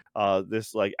field,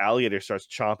 this like alligator starts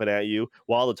chomping at you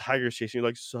while the tiger's chasing you,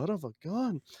 like son of a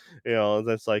gun, and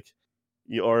that's like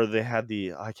or they had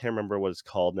the I can't remember what it's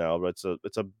called now, but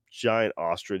it's a giant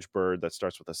ostrich bird that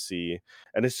starts with a C,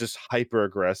 and it's just hyper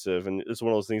aggressive, and it's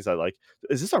one of those things that like,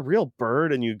 is this a real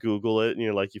bird? And you Google it, and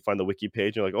you're like, you find the wiki page,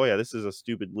 and you're like, oh yeah, this is a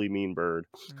stupidly mean bird,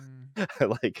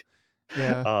 Mm, like,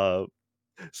 yeah. uh,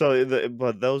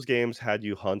 but those games had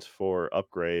you hunt for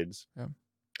upgrades Yeah.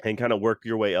 and kind of work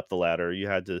your way up the ladder. You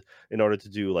had to, in order to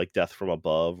do like death from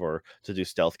above or to do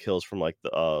stealth kills from like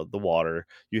the water,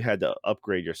 you had to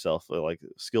upgrade yourself like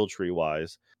skill tree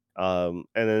wise. And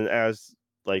then as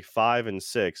like 5 and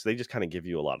 6, they just kind of give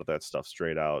you a lot of that stuff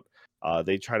straight out.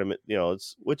 They try to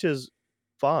it's which is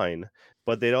fine,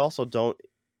 but they also don't,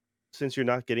 since you're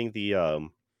not getting the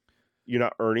you're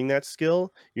not earning that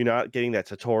skill, you're not getting that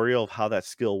tutorial of how that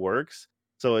skill works.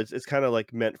 So it's kind of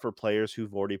like meant for players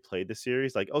who've already played the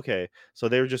series. Like, okay, so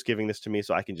they're just giving this to me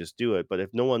so I can just do it. But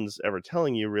if no one's ever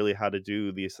telling you really how to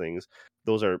do these things,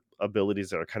 those are abilities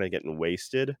that are kind of getting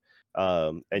wasted.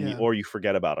 And you Yeah. or you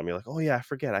forget about them. You're like, oh yeah, I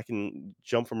forget. I can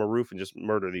jump from a roof and just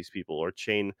murder these people or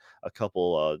chain a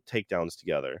couple takedowns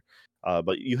together.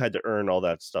 But you had to earn all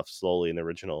that stuff slowly in the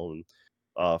original.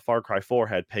 And Far Cry 4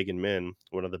 had Pagan Min,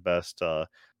 one of the best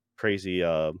crazy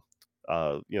you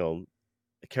know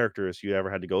characters you ever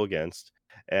had to go against,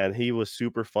 and he was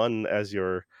super fun as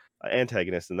your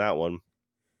antagonist in that one.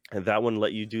 And that one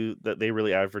let you do that. They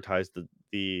really advertised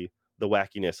the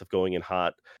wackiness of going in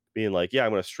hot, being like, yeah,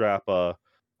 I'm gonna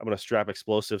strap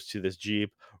explosives to this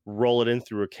Jeep, roll it in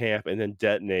through a camp, and then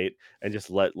detonate, and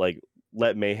just let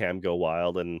mayhem go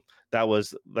wild. And that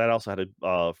also had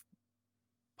a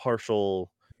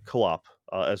partial co-op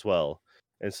as well,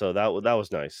 and so that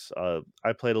was nice.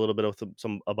 I played a little bit with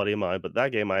a buddy of mine, but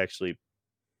that game I actually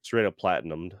straight up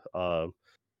platinumed.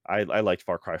 I liked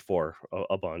Far Cry 4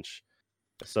 a bunch.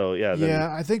 So yeah, then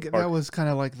Yeah, I think Far that was kind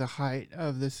of like the height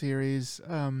of the series.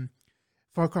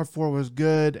 Far Cry 4 was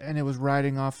good, and it was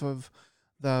riding off of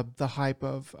the hype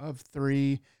of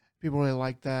 3. People really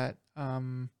liked that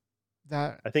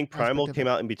I think Primal aspect of came it.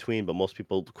 out in between, but most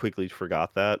people quickly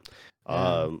forgot that.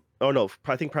 Yeah. Oh no,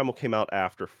 I think Primal came out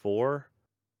after 4.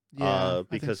 Yeah, I think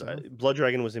Because so. Blood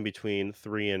Dragon was in between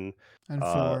And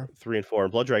 4. 3 and 4,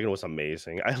 and Blood Dragon was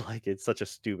amazing. I like it. It's such a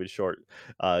stupid short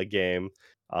game.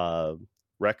 Uh,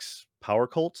 Rex Power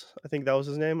Cult, I think that was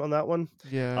his name on that one.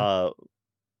 Yeah. Uh,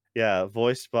 yeah,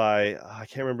 voiced by I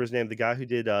can't remember his name. The guy who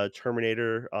did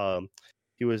Terminator.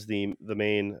 He was n- the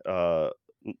main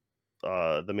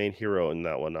hero in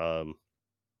that one.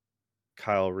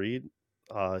 Kyle Reed.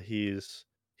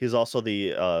 He's also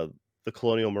the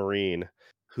Colonial Marine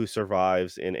who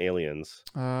survives in Aliens.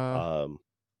 Uh Um,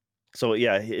 so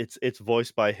yeah, it's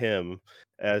voiced by him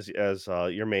as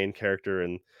your main character,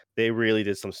 and they really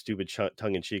did some stupid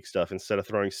tongue in cheek stuff. Instead of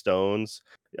throwing stones,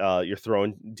 you're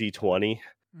throwing D20,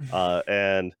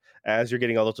 and as you're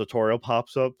getting all the tutorial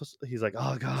pops up, he's like,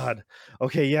 "Oh God,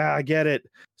 okay, yeah, I get it."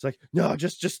 It's like, "No,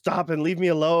 just stop and leave me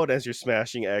alone." As you're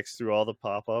smashing X through all the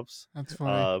pop ups, That's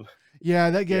funny. um, Yeah,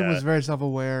 that game yeah, was very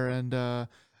self-aware, and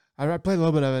I played a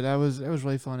little bit of it. That was it was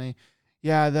really funny.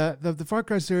 Yeah, the Far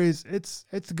Cry series, it's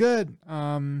good.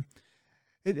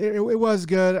 It was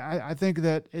good. I think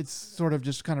that it's sort of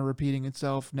just kind of repeating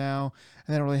itself now,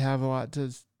 and they don't really have a lot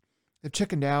to. They've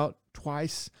chickened out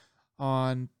twice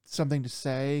on something to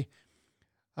say.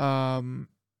 Um,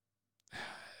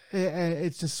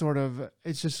 it's just sort of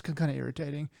it's just kind of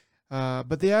irritating.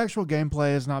 But the actual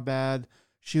gameplay is not bad.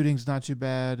 Shooting's not too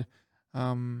bad.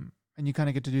 And you kind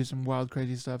of get to do some wild,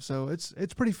 crazy stuff. So it's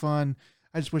pretty fun.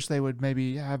 I just wish they would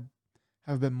maybe have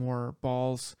a bit more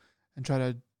balls and try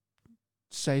to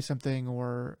say something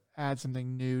or add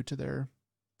something new to their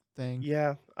thing.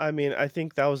 yeah. I mean, I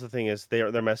think that was the thing is their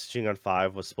messaging on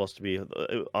 5 was supposed to be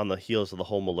on the heels of the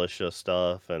whole militia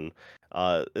stuff, and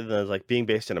then like being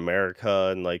based in America,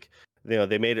 and like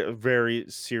they made it a very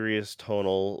serious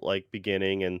tonal like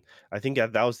beginning. And I think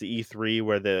that was the E3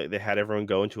 where they had everyone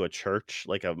go into a church,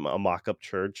 like a mock-up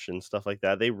church and stuff like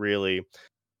that. They really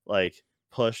like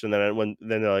pushed, and then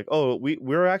they're like, oh,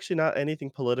 we're actually not anything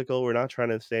political, we're not trying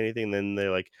to say anything. And then they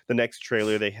like the next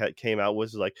trailer they had came out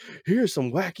was like, here's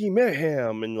some wacky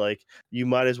mayhem, and like you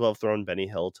might as well have thrown Benny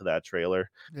Hill to that trailer.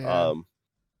 Yeah. um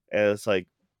and it's like,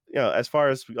 as far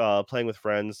as playing with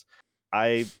friends,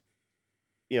 I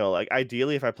like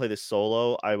ideally, if I play this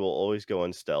solo, I will always go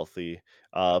in stealthy.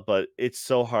 But it's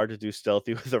so hard to do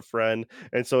stealthy with a friend,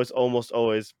 and so it's almost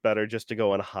always better just to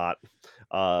go in hot.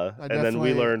 I And then we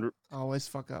definitely learned always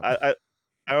fuck up. I I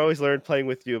I always learned playing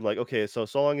with you, I'm like, "Okay, so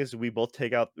long as we can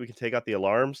take out the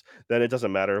alarms, then it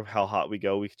doesn't matter how hot we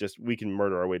go, we can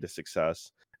murder our way to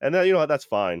success." And then, that's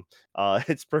fine.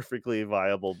 It's perfectly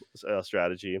viable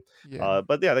strategy. Yeah.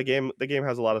 But yeah, the game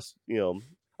has a lot of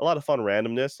a lot of fun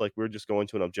randomness. Like we are just going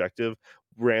to an objective,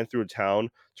 ran through a town.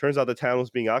 Turns out the town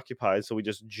was being occupied, so we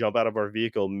just jump out of our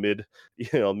vehicle mid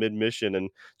mission and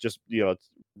just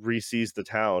re-seize the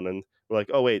town. And we're like,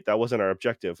 "Oh, wait, that wasn't our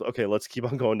objective. Okay, let's keep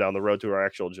on going down the road to our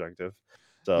actual objective."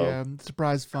 So, Yeah,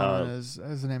 surprise fun uh, is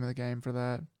the name of the game for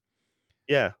that.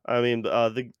 yeah, I mean,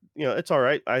 it's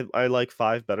alright. I like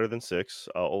 5 better than 6,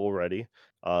 already.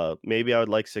 Maybe I would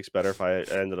like 6 better if I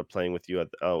ended up playing with you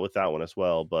with that one as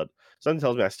well, but something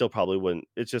tells me I still probably wouldn't.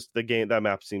 It's just that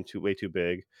map seemed way too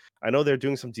big. I know they're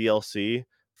doing some DLC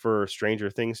for Stranger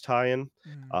Things tie-in.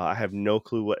 Mm. I have no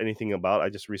clue what anything about. I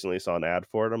just recently saw an ad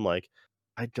for it. I'm like,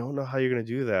 "I don't know how you're gonna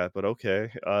do that, but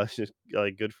okay." Just,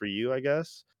 like, good for you, I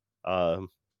guess. Um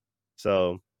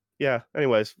so, yeah,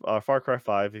 anyways, Far Cry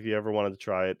 5, if you ever wanted to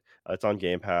try it, it's on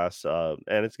Game Pass,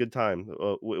 and it's a good time,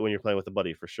 when you're playing with a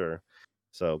buddy for sure.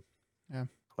 So, Yeah.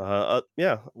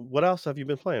 yeah, what else have you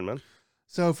been playing, man?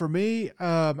 So for me,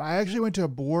 I actually went to a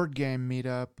board game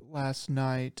meetup last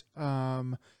night.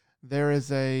 There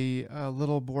is a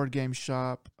little board game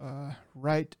shop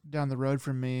right down the road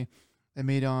from me. They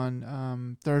meet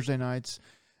on Thursday nights.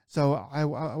 So I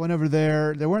went over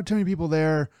there. There weren't too many people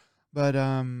there, but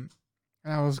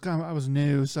I was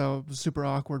new, so it was super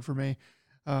awkward for me.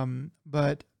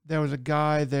 But there was a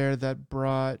guy there that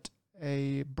brought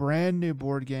a brand new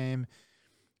board game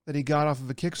that he got off of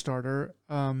a Kickstarter.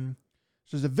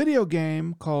 So there's a video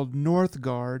game called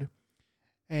Northgard,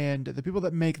 and the people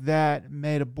that make that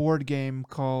made a board game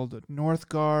called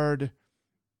Northgard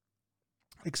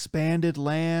Expanded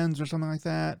Lands or something like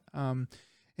that.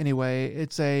 Anyway,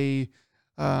 it's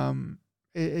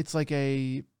like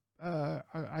a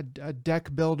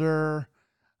deck builder,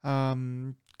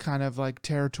 kind of like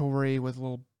territory with a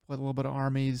little bit of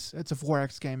armies. It's a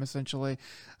 4X game essentially.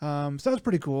 So that was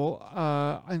pretty cool.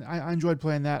 I enjoyed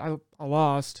playing that. I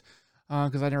lost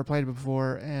because I never played it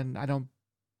before, and I don't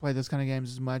play those kind of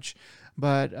games as much.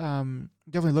 But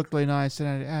definitely looked really nice,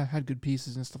 and I had good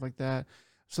pieces and stuff like that.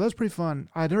 So that was pretty fun.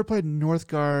 I never played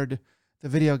Northgard, the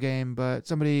video game, but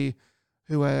somebody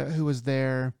who was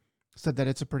there said that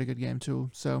it's a pretty good game too.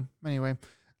 So anyway,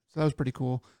 so that was pretty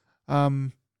cool.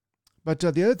 But the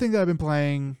other thing that I've been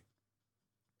playing,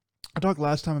 I talked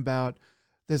last time about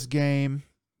this game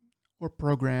or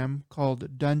program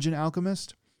called Dungeon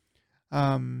Alchemist.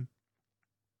 Um,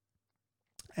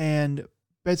 and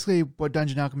basically, what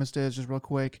Dungeon Alchemist is, just real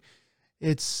quick,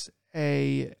 it's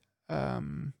a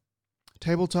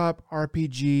tabletop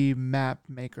RPG map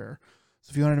maker.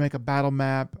 So if you wanted to make a battle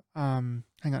map, hang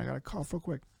on, I got to cough real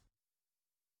quick.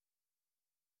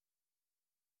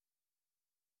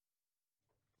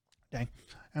 Dang,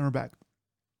 and we're back.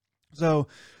 So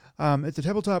it's a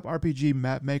tabletop RPG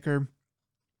map maker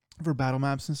for battle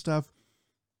maps and stuff.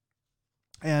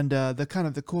 And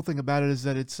the cool thing about it is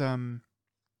that it's in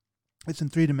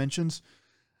 3 dimensions.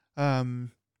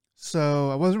 So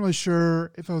I wasn't really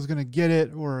sure if I was going to get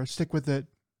it or stick with it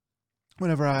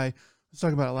whenever I was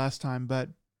talking about it last time, but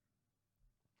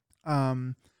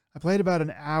I played about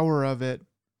an hour of it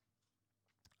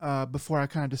before I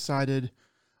kind of decided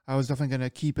I was definitely going to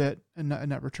keep it and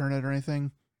not return it or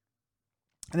anything.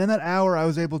 And in that hour, I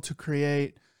was able to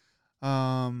create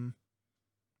kind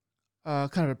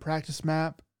of a practice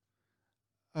map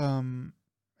and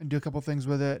do a couple things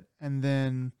with it. And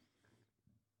then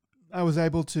I was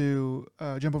able to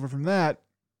jump over from that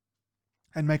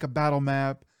and make a battle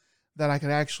map that I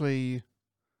could actually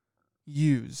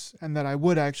use and that I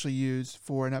would actually use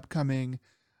for an upcoming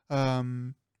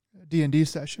D&D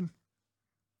session.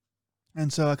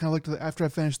 And so I kind of looked at after I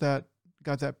finished that,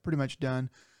 got that pretty much done.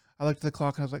 I looked at the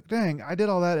clock and I was like, dang, I did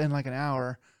all that in like an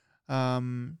hour.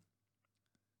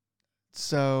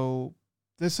 So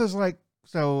I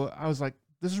was like,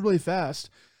 this is really fast.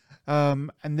 And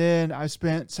then I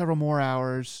spent several more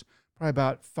hours, probably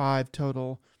about 5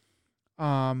 total,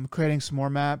 creating some more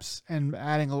maps and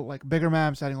adding like bigger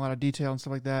maps, adding a lot of detail and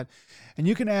stuff like that. And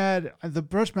you can add the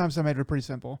first maps I made were pretty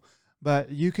simple,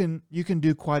 but you can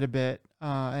do quite a bit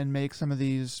and make some of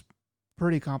these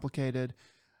pretty complicated.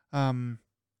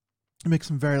 Make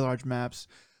some very large maps,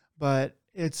 but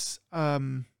it's not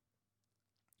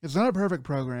a perfect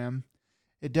program.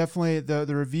 It definitely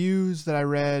the reviews that I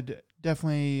read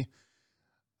definitely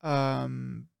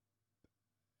um,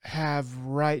 have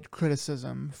right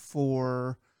criticism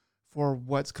for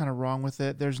what's kind of wrong with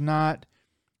it. There's not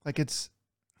like it's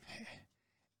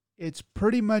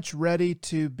pretty much ready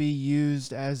to be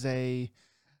used as like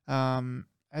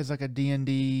a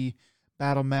D&D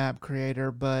battle map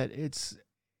creator, but it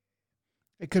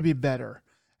could be better.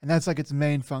 And that's like its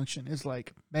main function is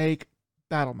like make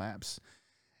battle maps.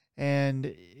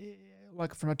 And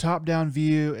like from a top down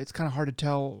view, it's kind of hard to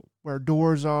tell where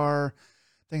doors are.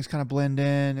 Things kind of blend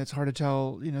in. It's hard to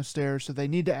tell, stairs. So they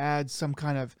need to add some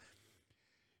kind of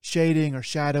shading or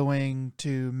shadowing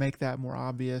to make that more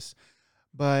obvious.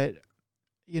 But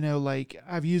like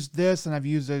I've used this and I've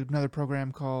used another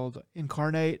program called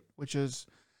Incarnate, which is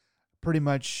pretty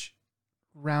much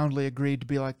roundly agreed to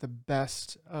be like the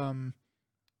best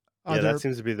Yeah, that other.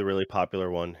 seems to be the really popular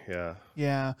one. Yeah.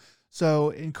 Yeah.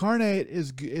 So Incarnate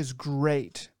is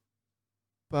great,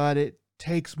 but it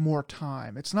takes more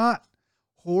time. It's not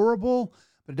horrible,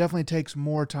 but it definitely takes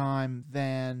more time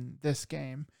than this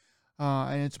game.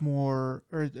 And it's more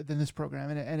or than this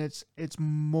program, and it's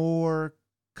more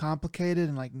complicated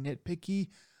and like nitpicky.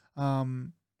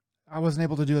 Um, I wasn't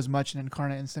able to do as much in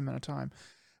Incarnate in the same amount of time.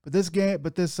 But this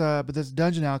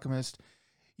Dungeon Alchemist,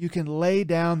 you can lay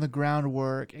down the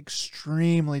groundwork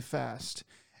extremely fast,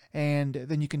 and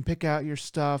then you can pick out your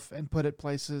stuff and put it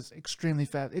places extremely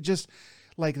fast. It just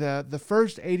like the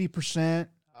first 80%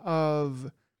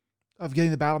 of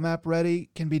getting the battle map ready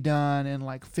can be done in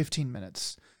like 15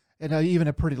 minutes, and even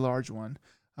a pretty large one.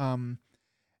 Um,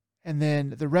 and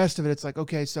then the rest of it, it's like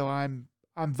okay, so I'm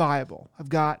viable. I've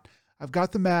got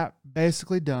the map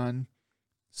basically done,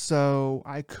 so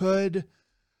I could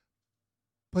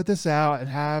put this out and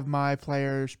have my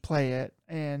players play it,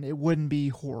 and it wouldn't be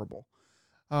horrible.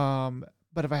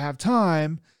 But if I have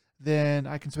time, then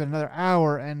I can spend another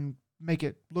hour and make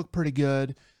it look pretty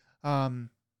good. Um,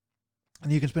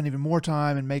 and you can spend even more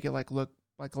time and make it like look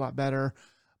like a lot better.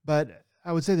 But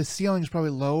I would say the ceiling is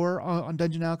probably lower on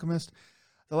Dungeon Alchemist.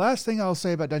 The last thing I'll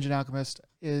say about Dungeon Alchemist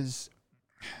is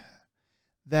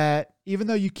that even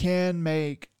though you can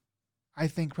make, I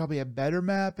think probably a better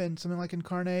map in something like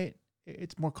Incarnate,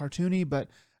 it's more cartoony, but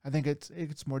I think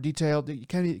it's more detailed. It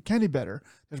can be better.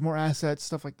 There's more assets,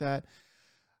 stuff like that.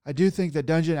 I do think that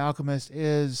Dungeon Alchemist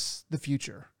is the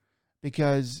future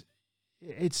because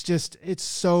it's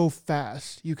so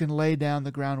fast. You can lay down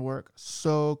the groundwork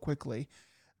so quickly.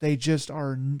 They just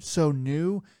are so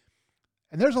new,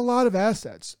 and there's a lot of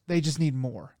assets. They just need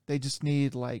more. They just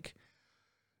need like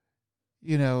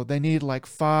they need like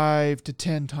 5 to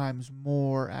 10 times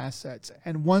more assets.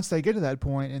 And once they get to that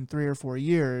point in 3 or 4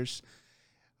 years,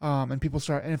 and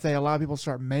if they allow people to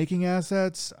start making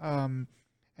assets, and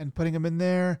putting them in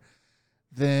there,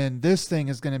 then this thing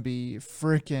is going to be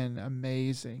freaking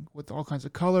amazing with all kinds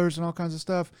of colors and all kinds of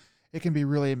stuff. It can be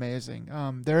really amazing.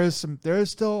 There is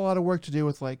still a lot of work to do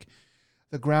with like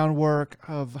the groundwork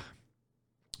of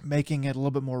making it a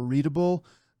little bit more readable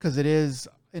because it is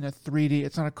in a 3D.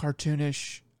 It's not a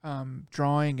cartoonish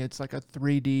drawing. It's like a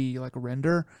 3D like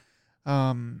render.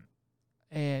 And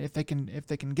if they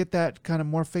can get that kind of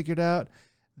more figured out,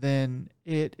 then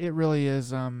it really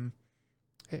is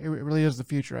it really is the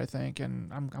future, I think.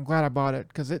 And I'm glad I bought it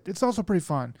because it's also pretty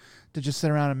fun to just sit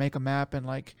around and make a map and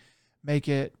like make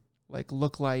it like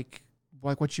look like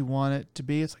what you want it to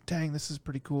be. It's like, dang, this is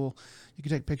pretty cool. You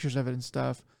can take pictures of it and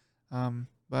stuff.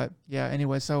 But yeah,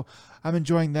 anyway, so I'm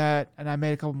enjoying that, and I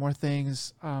made a couple more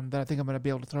things that I think I'm going to be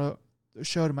able to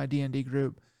show to my D&D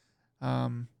group.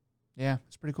 Yeah,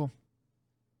 it's pretty cool.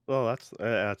 Well,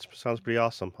 that sounds pretty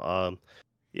awesome.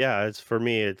 Yeah, it's for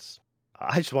me.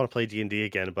 I just want to play D&D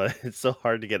again, but it's so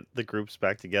hard to get the groups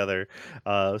back together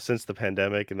since the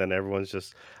pandemic, and then everyone's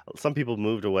just some people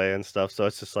moved away and stuff. So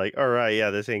it's just like, all right,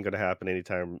 yeah, this ain't gonna happen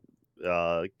anytime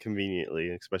conveniently,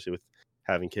 especially with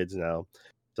having kids now.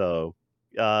 So,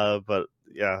 but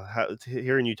yeah,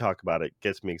 hearing you talk about it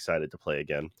gets me excited to play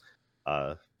again.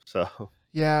 So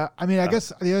Yeah, I mean, I uh,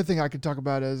 guess the other thing I could talk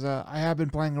about is I have been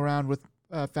playing around with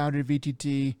Foundry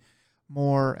VTT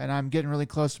more, and I'm getting really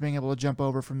close to being able to jump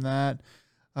over from that.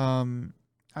 Um,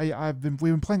 we've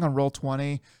been playing on Roll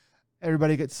 20.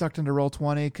 Everybody gets sucked into Roll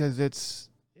 20 because it's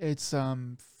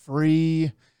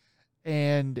free,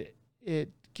 and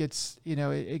it gets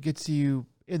it gets you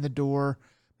in the door,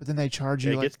 but then they charge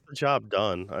yeah, you it like gets the job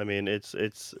done. I mean, it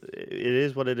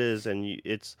is what it is, and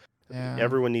it's yeah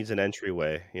everyone needs an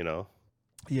entryway, you know.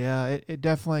 yeah it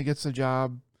definitely gets the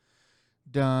job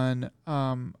done.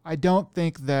 I don't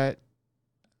think that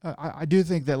I do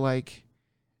think that like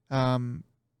um,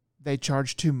 they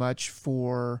charge too much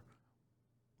for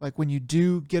like when you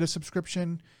do get a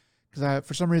subscription because I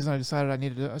for some reason I decided I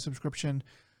needed a subscription.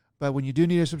 But when you do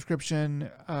need a subscription,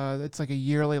 it's like a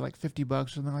yearly, like $50 or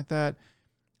something like that.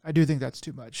 I do think that's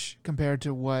too much compared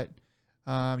to what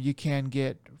you can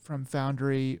get from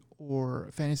Foundry or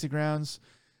Fantasy Grounds.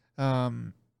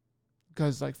 Um,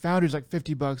 because like Foundry's like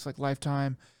 $50 like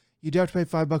lifetime. You do have to pay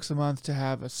 $5 a month to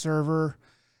have a server,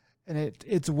 and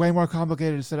it's way more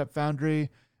complicated to set up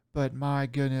Foundry. But my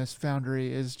goodness,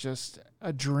 Foundry is just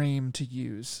a dream to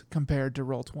use compared to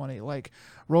Roll 20. Like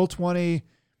Roll 20,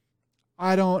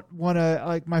 I don't want to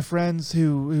like my friends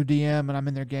who DM and I'm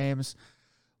in their games.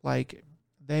 Like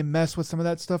they mess with some of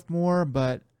that stuff more,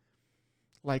 but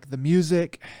like the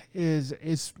music is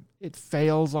it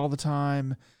fails all the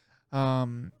time.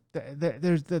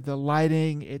 There's the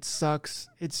lighting, it sucks.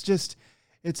 It's just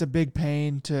it's a big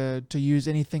pain to use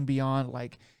anything beyond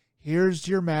like here's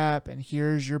your map and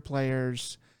here's your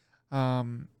players.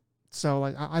 Um, so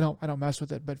like I don't mess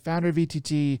with it. But Foundry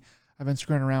VTT I've been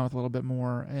screwing around with a little bit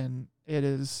more, and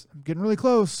I'm getting really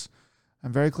close.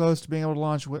 I'm very close to being able to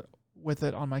launch with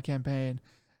it on my campaign,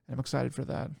 and I'm excited for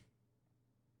that.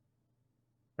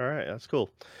 All right, that's cool.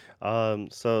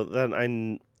 So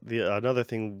then the another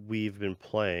thing we've been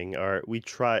playing, or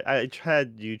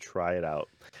had you try it out,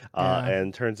 Yeah.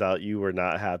 and turns out you were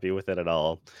not happy with it at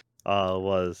all.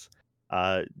 Was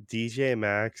DJ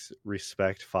Max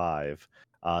Respect 5.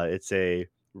 It's a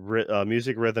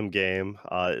music rhythm game.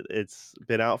 It's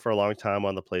been out for a long time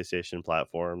on the PlayStation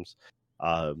platforms.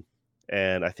 Um,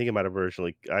 and I think it might have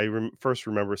originally, first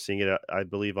remember seeing it, I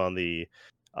believe, on the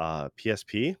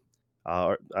PSP.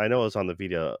 I know it was on the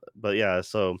Vita, but yeah.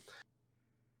 So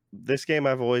this game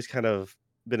I've always kind of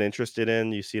been interested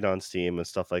in. You see it on Steam and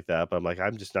stuff like that, but I'm like,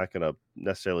 I'm just not gonna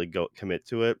necessarily go commit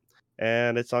to it.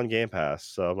 And it's on Game Pass,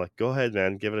 so I'm like, go ahead,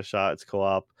 man, give it a shot. It's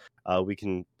co-op. We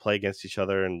can play against each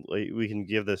other, and we can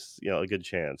give this, a good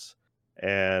chance.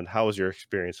 And how was your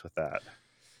experience with that?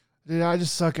 Dude, I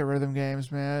just suck at rhythm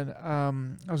games, man.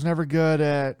 I was never good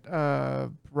at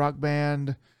Rock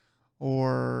Band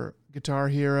or Guitar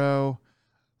Hero.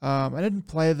 I didn't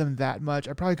play them that much.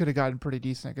 I probably could have gotten pretty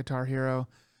decent at Guitar Hero.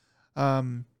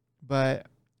 Um, but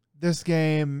this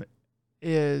game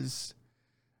is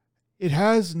it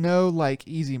has no like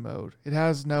easy mode. It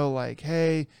has no like,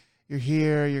 hey, you're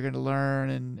here, you're gonna learn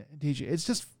and teach you. It's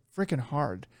just freaking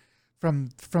hard from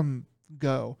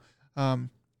go.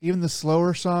 Even the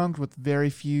slower songs with very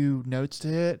few notes to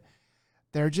hit,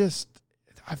 they're just.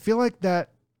 I feel like that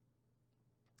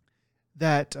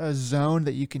zone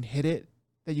that you can hit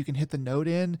the note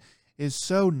in is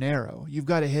so narrow. You've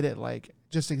got to hit it like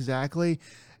just exactly,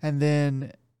 and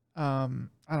then I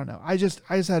don't know. I just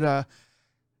had a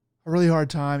really hard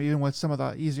time even with some of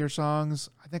the easier songs.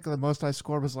 I think the most I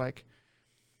scored was like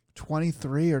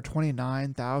 23 or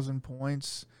 29,000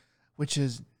 points, which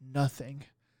is nothing.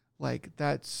 Like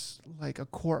that's like a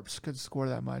corpse could score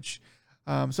that much.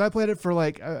 So I played it for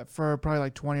probably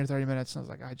like 20 or 30 minutes, and I was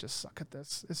like, I just suck at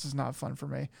this. This is not fun for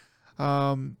me.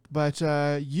 But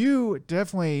you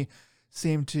definitely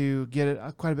seem to get it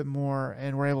quite a bit more,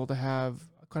 and were able to have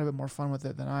quite a bit more fun with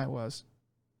it than I was.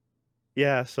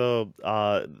 Yeah, so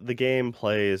the game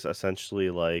plays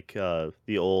essentially like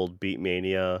the old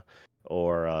Beatmania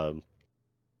or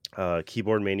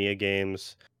keyboard mania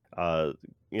games, uh,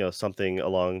 something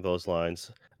along those lines.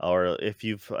 Or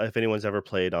if anyone's ever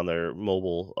played on their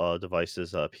mobile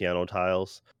devices, piano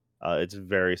tiles, it's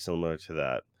very similar to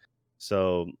that.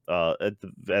 So at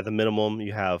the minimum,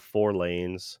 you have 4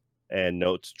 lanes, and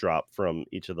notes drop from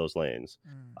each of those lanes.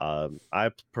 Mm,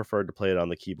 I preferred to play it on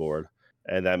the keyboard,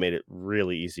 and that made it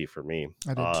really easy for me.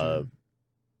 I did too.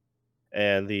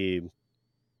 And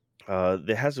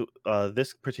it has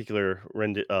this particular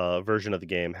version of the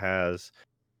game has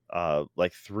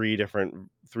like three different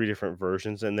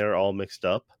versions in there, all mixed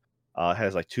up.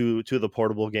 Has like two of the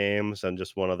portable games and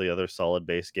just one of the other solid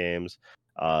base games.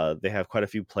 They have quite a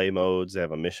few play modes. They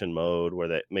have a mission mode where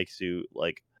that makes you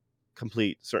like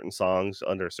complete certain songs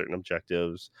under certain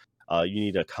objectives. You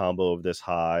need a combo of this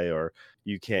high, or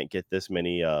you can't get this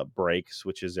many breaks,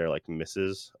 which is their like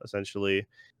misses essentially.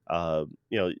 Uh,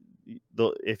 you know,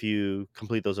 if you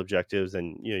complete those objectives,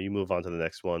 then you move on to the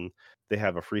next one. They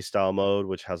have a freestyle mode,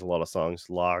 which has a lot of songs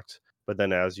locked. But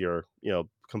then as you're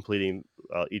completing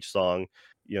each song,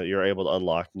 you're able to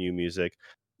unlock new music.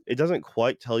 It doesn't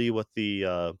quite tell you what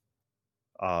the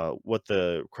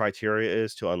criteria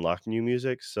is to unlock new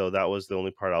music. So that was the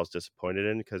only part I was disappointed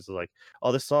in, because like,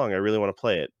 oh, this song, I really want to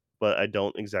play it, but I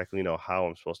don't exactly know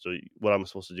what I'm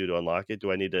supposed to do to unlock it.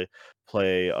 Do I need to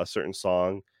play a certain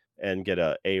song and get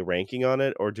a ranking on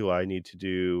it, or do I need to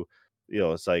do,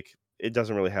 it's like it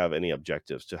doesn't really have any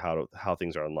objectives to how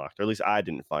things are unlocked, or at least I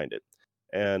didn't find it.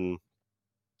 And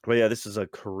But yeah, this is a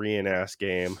Korean ass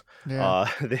game. Yeah.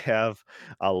 They have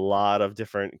a lot of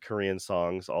different Korean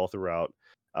songs all throughout.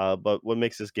 But what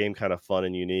makes this game kind of fun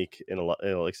and unique, in a lot,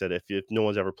 like I said, if no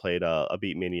one's ever played a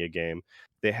Beatmania game,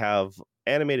 they have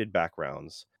animated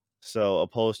backgrounds. So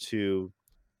opposed to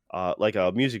like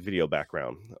a music video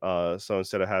background. So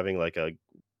instead of having like a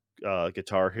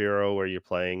Guitar Hero where you're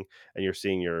playing and you're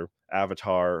seeing your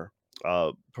avatar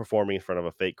performing in front of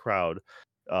a fake crowd.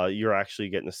 You're actually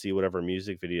getting to see whatever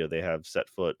music video they have set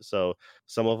foot. So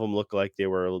some of them look like they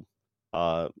were,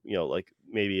 like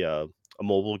maybe a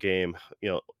mobile game,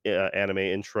 anime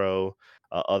intro.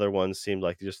 Other ones seemed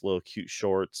like just little cute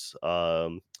shorts,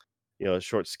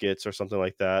 short skits or something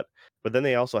like that. But then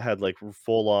they also had like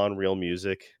full on real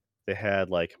music. They had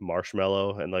like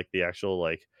Marshmello and like the actual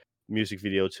like music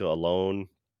video to Alone.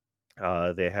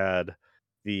 They had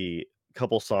the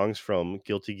couple songs from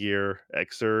Guilty Gear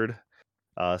Xrd.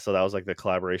 So that was like the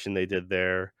collaboration they did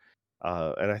there.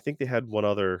 And I think they had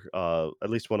at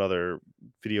least one other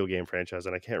video game franchise,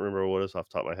 and I can't remember what it was off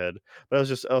the top of my head. But I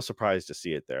was surprised to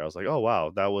see it there. I was like, oh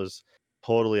wow, that was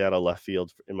totally out of left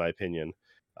field, in my opinion.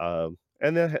 And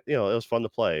then it was fun to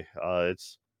play.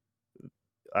 It's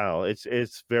I don't know,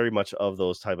 it's very much of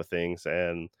those type of things,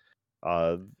 and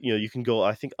you can go,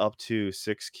 I think, up to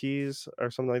 6 keys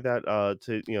or something like that,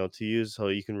 to use, so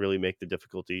you can really make the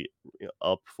difficulty,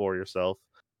 up for yourself.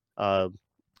 Um,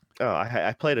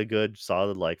 I played a good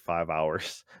solid, like, 5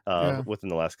 hours, Yeah. within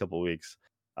the last couple weeks.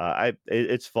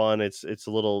 It's fun, it's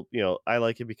a little, I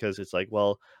like it because it's like,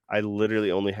 well, I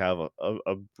literally only have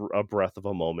a breath of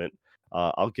a moment.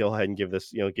 I'll go ahead and give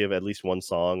at least 1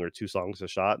 song or 2 songs a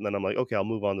shot, and then I'm like, "Okay, I'll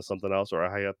move on to something else," or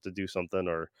I have to do something,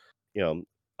 or, you know,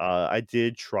 I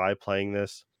did try playing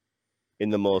this in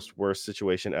the most worst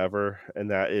situation ever, and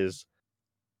that is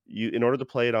in order to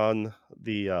play it on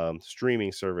the,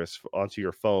 streaming service onto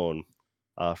your phone,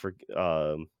 for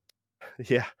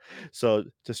yeah. So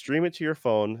to stream it to your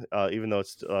phone, even though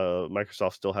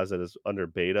Microsoft still has it as under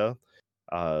beta,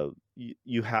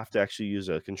 you have to actually use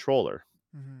a controller.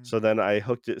 Hmm. So then I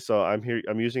hooked it. So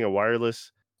I'm using a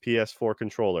wireless PS4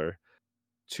 controller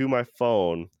to my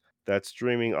phone that's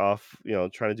streaming off,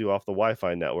 trying to do off the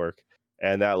Wi-Fi network,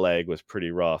 and that lag was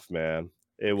pretty rough, man.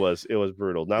 It was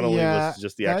brutal. Not only was Yeah,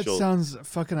 just the that actual sounds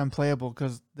fucking unplayable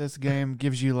because this game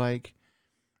gives you like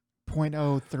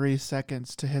 0.03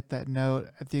 seconds to hit that note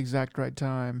at the exact right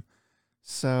time.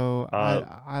 So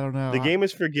uh I don't know. the game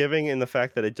is forgiving in the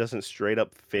fact that it doesn't straight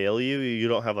up fail you. You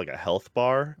don't have like a health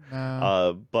bar,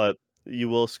 No. but you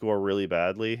will score really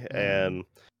badly. Yeah. And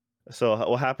so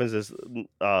what happens is,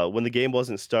 when the game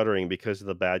wasn't stuttering because of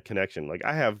the bad connection, like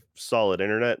I have solid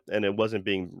internet and it wasn't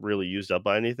being really used up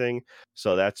by anything.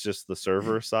 So that's just the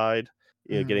server side,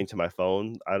 Mhm. getting to my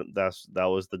phone. That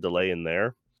was the delay in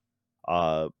there.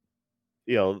 Uh,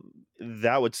 you know,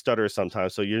 that would stutter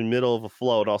sometimes. So you're in the middle of a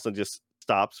flow, and also just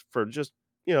stops for just,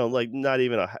 like not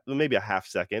even maybe a half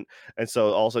second. And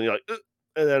so all of a sudden you're like,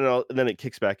 "Ugh," and then it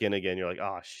kicks back in again. You're like,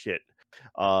 oh shit.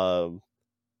 Um,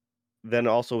 then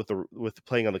also with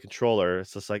playing on the controller,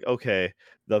 it's just like, okay,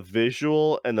 the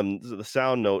visual and the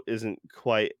sound note isn't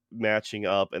quite matching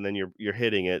up, and then you're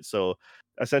hitting it. So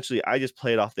essentially, I just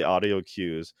played off the audio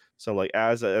cues. So like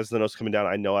as the notes coming down,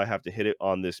 I know I have to hit it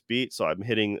on this beat. So I'm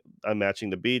matching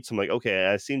the beats. I'm like, okay,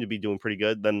 I seem to be doing pretty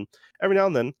good. Then every now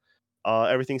and then,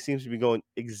 everything seems to be going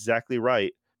exactly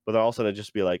right. But then all of a sudden, it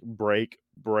just be like break,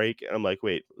 break, and I'm like,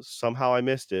 wait, somehow I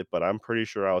missed it, but I'm pretty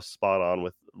sure I was spot on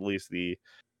with at least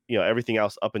everything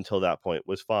else up until that point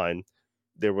was fine.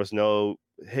 There was no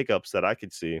hiccups that I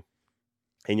could see,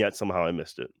 and yet somehow I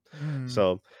missed it. Mm.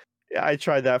 So, yeah, I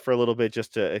tried that for a little bit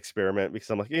just to experiment because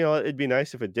I'm like, it'd be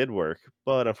nice if it did work,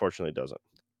 but unfortunately it doesn't.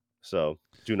 So,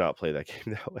 do not play that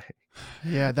game that way.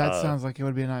 Yeah, that Uh, sounds like it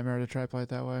would be a nightmare to try to play it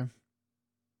that way.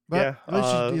 But yeah,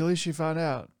 at least you found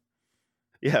out.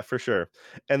 yeah, for sure.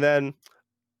 And then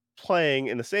playing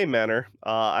in the same manner,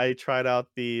 I tried out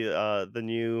the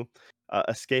new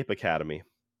Escape Academy.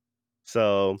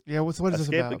 So, Yeah, what is this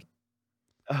Escape about?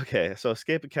 Okay, so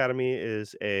Escape Academy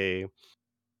is an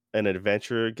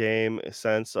adventure game, a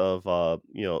sense of,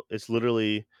 it's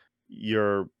literally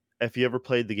your if you ever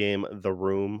played the game The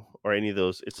Room or any of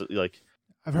those, it's like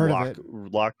I've heard of it.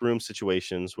 locked room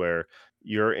situations where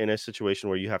you're in a situation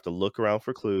where you have to look around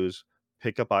for clues,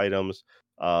 pick up items,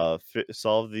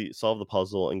 solve the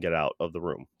puzzle, and get out of the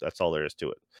room. That's all there is to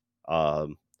it.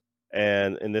 Um,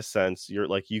 and in this sense,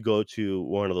 you go to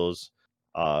one of those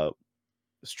uh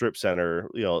strip center,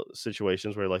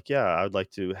 situations where like, yeah, I'd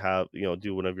like to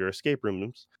do one of your escape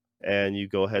rooms, and you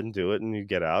go ahead and do it, and you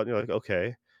get out, and you're like,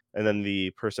 okay, and then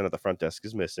the person at the front desk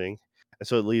is missing, and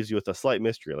so it leaves you with a slight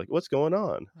mystery, like what's going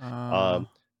on. Uh, Um,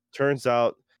 turns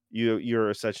out you're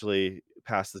essentially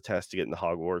past the test to get into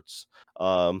Hogwarts.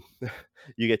 Um,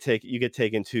 you get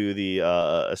taken to the,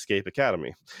 Escape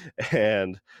Academy,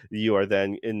 and you are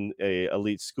then in a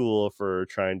elite school for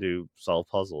trying to solve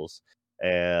puzzles,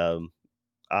 and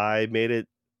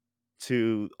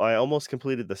I almost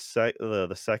completed the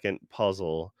second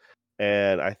puzzle,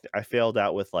 and I failed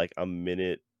out with, like, a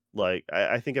minute. Like,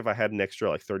 I think if I had an extra,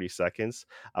 like, 30 seconds,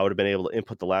 I would've been able to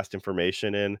input the last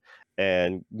information in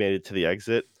and made it to the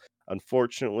exit.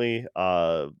 Unfortunately,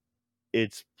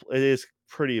 it is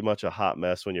pretty much a hot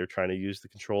mess when you're trying to use the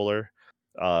controller,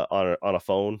 on a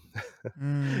phone,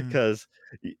 Mm, 'cause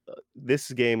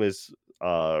this game is,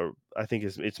 I think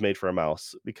it's made for a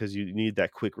mouse because you need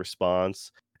that quick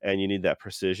response and you need that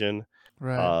precision.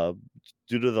 right. Uh,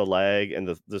 Due to the lag and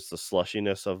the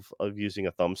slushiness of using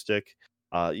a thumbstick,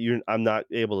 I'm not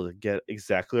able to get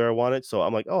exactly where I want it, so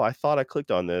I'm like, "Oh, I thought I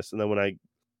clicked on this," and then when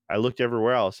I looked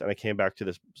everywhere else and I came back to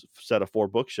this set of 4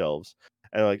 bookshelves,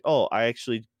 and like, "Oh, I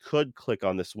actually could click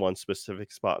on this one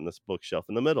specific spot in this bookshelf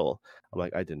in the middle." I'm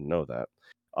like, "I didn't know that."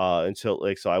 Until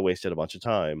like, so I wasted a bunch of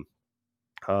time.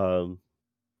 Um,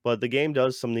 but the game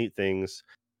does some neat things.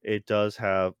 It does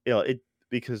have,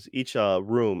 because each,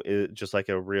 room is just like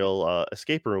a real,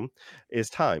 escape room, is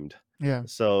timed. Yeah.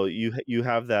 So you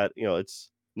have that,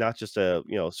 it's not just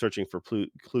searching for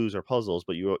clues or puzzles,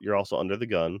 but you're also under the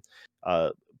gun.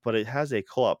 Uh, but it has a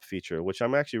co-op feature, which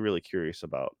I'm actually really curious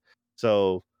about.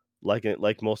 So,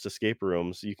 like most escape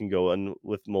rooms, you can go in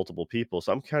with multiple people.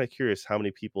 So I'm kinda curious how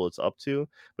many people it's up to,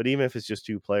 but even if it's just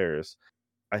 2 players,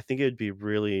 I think it'd be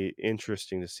really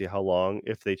interesting to see how long,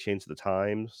 if they change the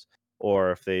times,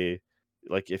 or if they,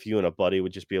 like, if you and a buddy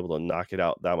would just be able to knock it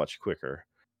out that much quicker.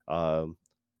 Um,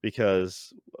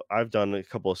 because I've done a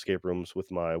couple escape rooms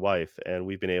with my wife, and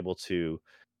we've been able to,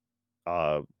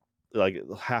 uh, like,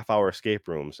 half-hour escape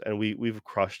rooms, and we've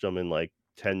crushed them in, like,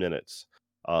 10 minutes.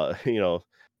 You know,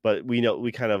 but we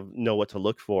kind of know what to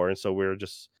look for, and so we're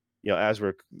just, as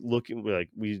we're looking,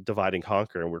 we divide and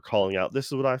conquer, and we're calling out, "This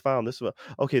is what I found, this is what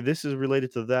okay, this is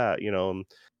related to that,"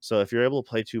 so if you're able to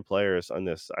play 2 players on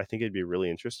this, I think it'd be really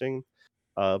interesting.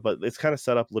 But it's kinda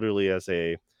set up literally as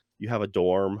a, you have a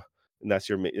dorm, and that's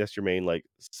your main, like,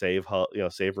 save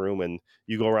room, and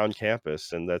you go around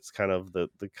campus, and that's kind of the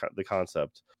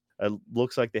concept. It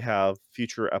looks like they have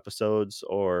future episodes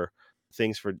or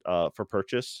things for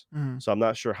purchase, Mhm. so I'm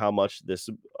not sure how much this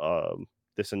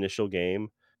initial game,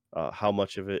 how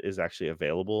much of it is actually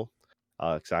available,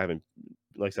 'cause I haven't,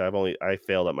 like I said, I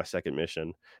failed at my 2nd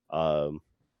mission. um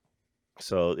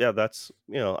so yeah,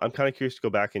 I'm kind of curious to go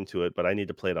back into it, but I need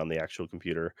to play it on the actual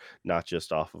computer, not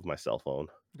just off of my cell phone.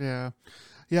 Yeah.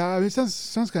 Yeah, I mean, it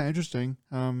sounds kinda interesting.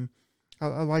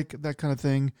 I like that kinda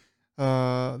thing,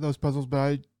 those puzzles, but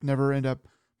I never end up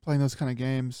playing those kinda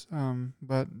games.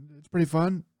 But it's pretty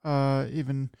fun,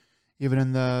 even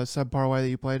in the subpar way that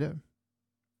you played it.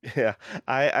 Yeah,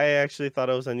 I actually thought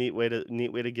it was a neat way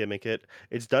to gimmick it.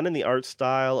 It's done in the art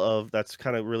style of that's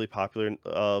kind of really popular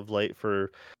of late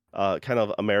for, kind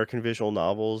of American visual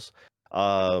novels.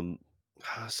 Um,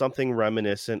 Something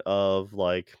reminiscent of,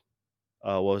 like,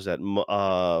 what was that?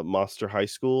 Monster High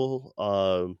School.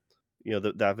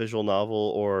 That visual novel,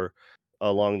 or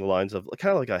along the lines of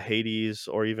kind of like a Hades,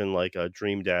 or even like a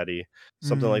Dream Daddy,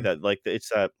 something like Mm, that. Like, it's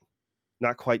that,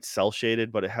 not quite cell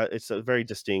shaded, but it's a very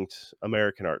distinct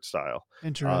American art style.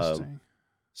 Um, interesting.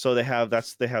 so they have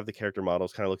the character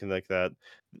models kind of looking like that.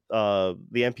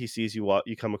 The NPCs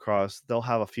you come across, they'll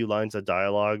have a few lines of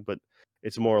dialogue, but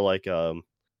it's more like,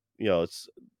 it's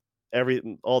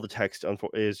all the text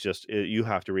is just, you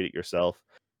have to read it yourself,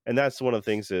 and that's one of the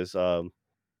things is,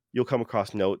 you'll come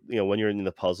across when you're in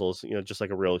the puzzles, just like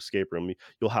a real escape room,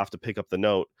 you'll have to pick up the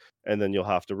note, and then you'll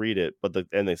have to read it,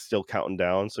 and it's still counting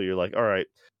down, so you're like, all right.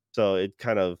 So it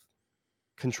kind of,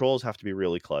 controls have to be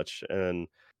really clutch and,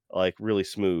 like, really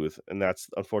smooth, and that's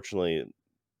unfortunately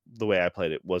the way I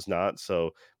played it was not.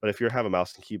 So, but if you have a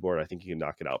mouse and keyboard, I think you can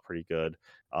knock it out pretty good.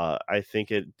 I think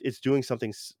it's doing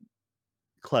something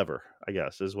clever, I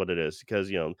guess, is what it is,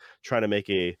 because, trying to make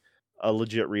a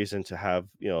legit reason to have,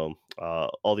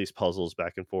 all these puzzles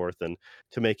back and forth, and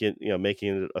to making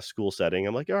it a school setting.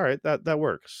 I'm like, all right, that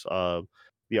works.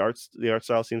 The art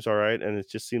style seems all right, and it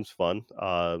just seems fun.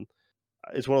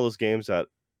 It's one of those games that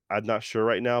I'm not sure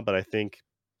right now, but I think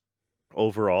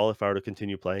overall, if I were to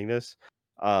continue playing this,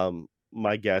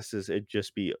 my guess is it'd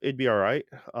be all right.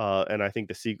 And I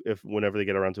think if whenever they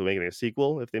get around to making a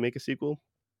sequel, if they make a sequel,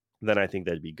 then I think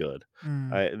that'd be good.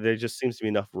 Mm, There just seems to be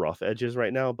enough rough edges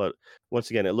right now, but once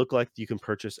again, it looked like you can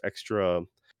purchase extra.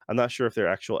 I'm not sure if they're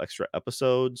actual extra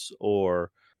episodes,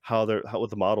 or what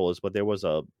the model is, but there was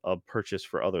a purchase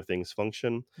for other things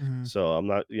function. Mhm. So I'm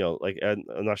not, like, I'm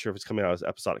not sure if it's coming out as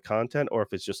episodic content or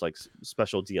if it's just like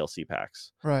special DLC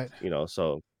packs. Right.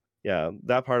 So yeah,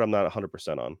 that part I'm not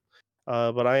 100% on.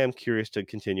 But I am curious to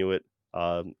continue it.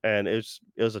 And it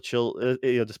was a chill,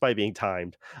 despite being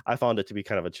timed, I found it to be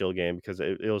kind of a chill game because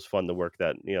it was fun to work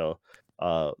that,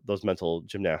 those mental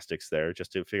gymnastics there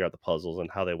just to figure out the puzzles and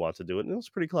how they want to do it. And it was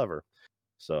pretty clever.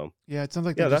 So Yeah, it sounds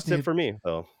like they yeah, just that's it need. for me,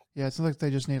 though. Yeah, it sounds like they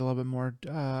just need a little bit more.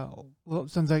 Well, it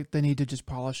sounds like they need to just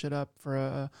polish it up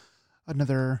for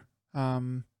another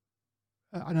um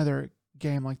another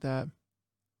game like that.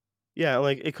 Yeah,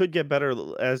 like, it could get better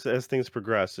as things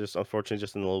progress, just unfortunately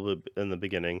just in a little bit in the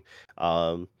beginning,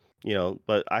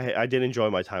 but I did enjoy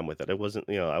my time with it. It wasn't,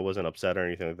 I wasn't upset or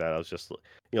anything like that. I was just,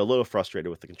 a little frustrated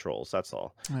with the controls, that's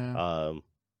all. Yeah. Um,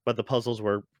 but the puzzles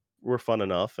were fun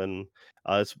enough, and,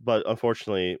 but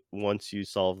unfortunately, once you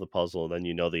solve the puzzle, then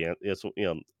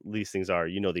these things are,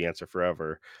 the answer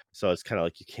forever. So it's kinda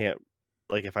like you can't,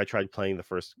 like, if I tried playing the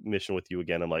first mission with you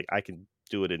again, I'm like, I can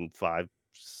do it in 5,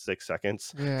 6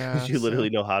 seconds Yeah. because you literally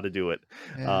know how to do it.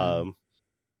 Yeah. Um,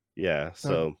 yeah, So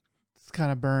so it's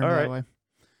kind of burned that alright. way.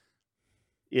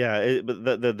 Yeah,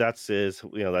 but that's just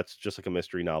like a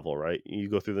mystery novel, right? You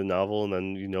go through the novel and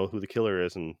then you know who the killer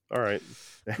is, and alright,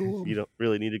 Cool. you don't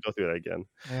really need to go through that again.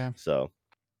 Yeah. So,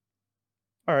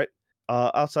 alright.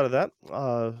 Outside of that,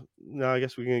 now I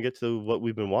guess we're gonna get to what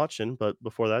we've been watching, but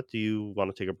before that, do you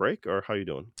wanna take a break, or how you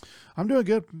doing? I'm doing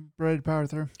good. Ready to power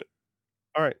through.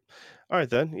 Alright. Alright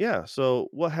then, yeah, so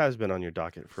what has been on your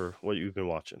docket for what you've been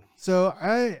watching? So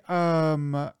I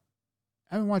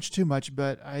haven't watched too much,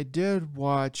 but I did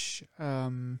watch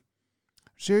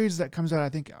series that comes out I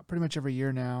think pretty much every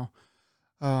year now.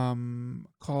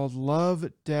 Called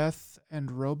Love, Death and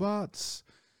Robots.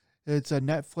 It's a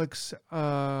Netflix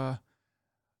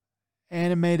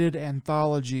animated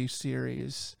anthology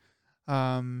series.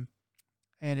 Um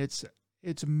and it's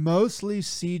mostly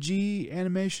CG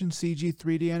animation, CG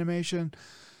 3D animation.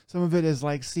 Some of it is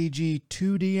like CG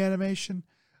 2D animation.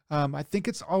 I think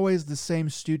it's always the same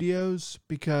studios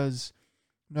because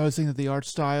noticing that the art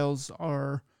styles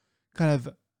are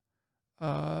kind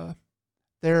of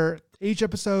they're each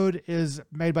episode is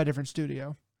made by a different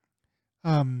studio.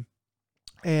 Um,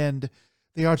 and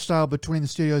the art style between the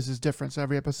studios is different, so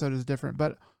every episode is different.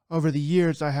 But over the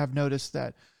years, I have noticed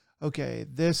that okay,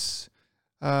 this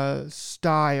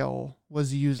style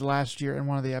was used last year in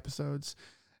one of the episodes,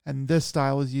 and this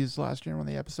style was used last year in one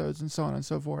of the episodes, and so on and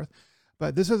so forth.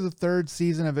 But this is the third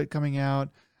season of it coming out,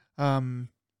 um,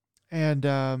 and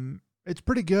it's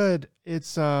pretty good.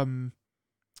 It's all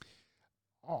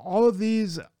of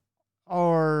these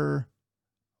are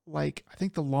like I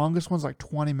think the longest one's like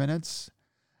 20 minutes,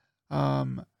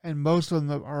 and most of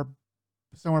them are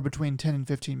somewhere between 10 and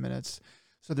 15 minutes.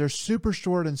 So they're super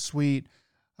short and sweet.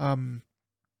 Um,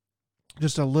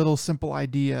 just a little simple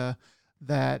idea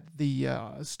that the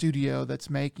studio that's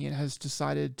making it has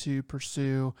decided to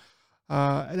pursue.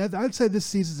 And I'd say this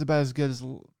season's about as good as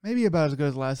maybe about as good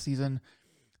as last season.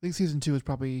 I think season two is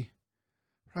probably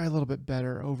a little bit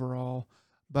better overall,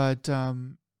 but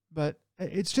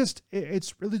it's just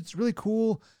it's really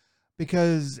cool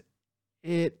because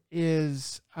it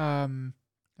is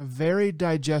very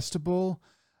digestible,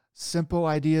 simple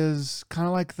ideas, kind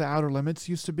of like the Outer Limits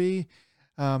used to be.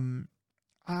 Um,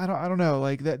 I don't know,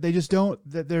 like that they just don't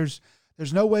that there's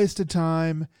no wasted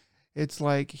time. It's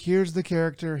like here's the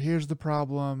character, here's the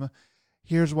problem,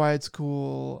 here's why it's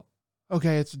cool.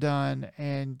 Okay, it's done,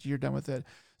 and you're done with it.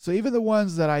 So even the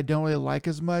ones that I don't really like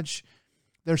as much,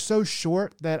 they're so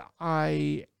short that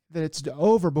it's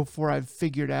over before I've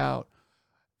figured out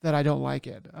that I don't like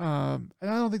it. And I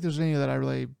don't think there's any that I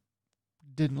really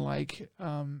didn't like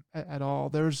at all.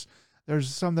 There's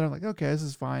some that I'm like, okay, this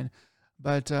is fine,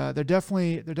 but they're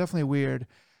definitely weird.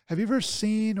 Have you ever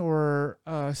seen or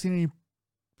seen any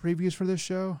previews for this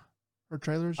show or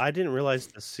trailers? I didn't realize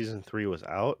the season 3 was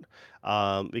out,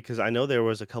 because I know there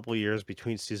was a couple years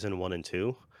between season 1 and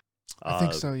 2. I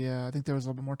think Uh, so. Yeah, I think there was a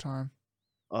little bit more time.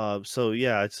 so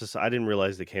yeah, it's just I didn't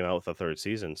realize they came out with a 3rd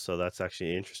season, so that's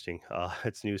actually interesting.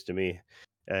 It's news to me,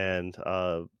 and,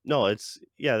 no, it's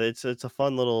a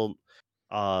fun little,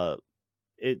 uh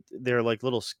they're like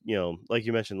little, like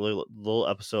you mentioned, little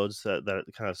episodes that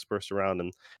kind of dispersed around,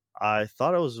 and I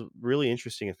thought it was really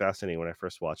interesting and fascinating when I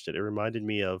first watched it. It reminded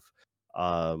me of,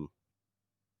 um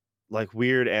like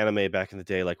weird anime back in the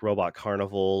day, like Robot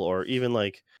Carnival, or even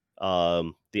like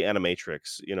the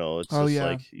Animatrix. It's Oh just yeah,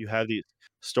 like you have these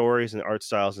stories and art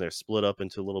styles, and they're split up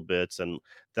into little bits, and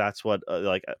that's what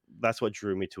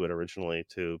drew me to it originally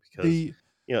too, because the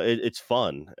it's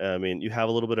fun. I mean, you have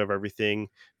a little bit of everything.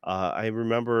 I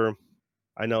remember,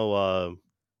 I know,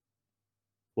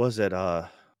 was it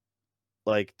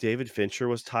like David Fincher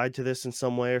was tied to this in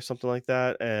some way or something like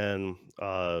that, and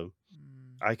Mm.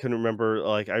 I couldn't remember.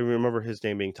 Like, I remember his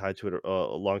name being tied to it a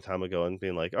long time ago, and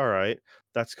being like, all right,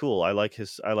 that's cool. I like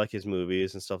his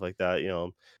movies and stuff like that.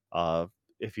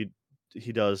 If you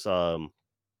he does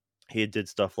he did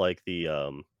stuff like the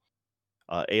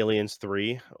Aliens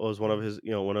 3 was one of Mm. his,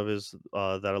 one of his,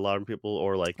 that a lot of people,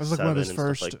 or like That was like one of his 7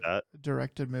 and stuff first like that.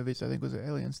 directed movies. I think was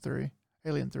Aliens 3.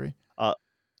 Alien 3. Uh,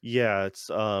 yeah, it's,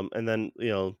 and then,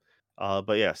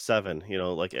 but yeah, 7,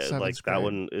 Seven's like that great.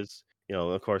 one is,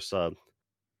 of course,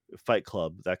 Fight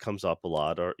Club, that comes up a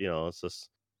lot, or, it's just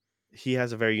he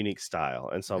has a very unique style,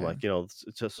 and so I'm Yeah. like,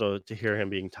 just so to hear him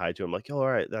being tied to him, like, "Oh,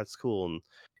 alright, that's cool," and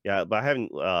yeah, but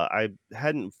I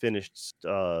hadn't finished,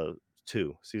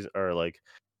 2 season, or like,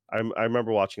 I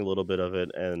remember watching a little bit of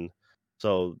it, and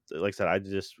so, like I said,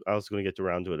 I was gonna get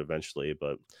around to it eventually,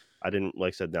 but I didn't.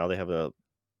 Like I said, now they have a,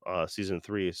 season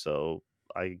 3, so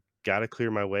I gotta clear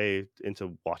my way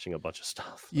into watching a bunch of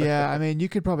stuff. Yeah, I mean, you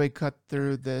could probably cut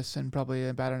through this in probably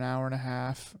about an hour and a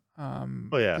half. Oh,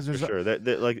 yeah, Because for sure,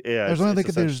 like, yeah, there's only it's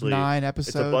like there's essentially, 9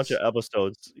 it's a bunch of episodes.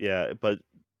 episodes, yeah, but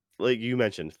like you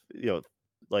mentioned,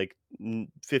 like,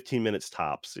 15 minutes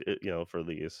tops, for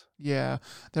these. Yeah,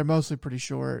 they're mostly pretty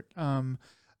short.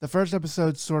 The first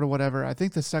episode's sort of whatever. I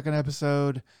think the second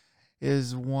episode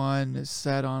is one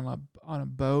set on a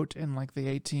boat in like the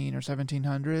 18 or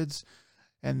 1700s,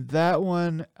 and that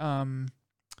one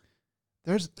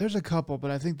there's a couple,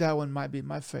 but I think that one might be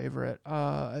my favorite.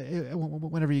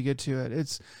 Whenever you get to it,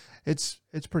 it's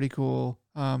pretty cool.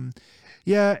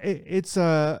 Yeah, it's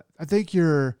I think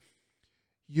you're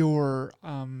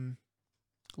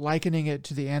likening it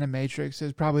to the Animatrix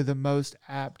is probably the most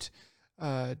apt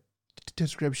uh,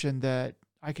 description that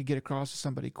I could get across to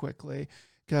somebody quickly,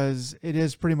 because it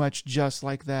is pretty much just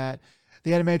like that.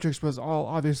 The Animatrix was all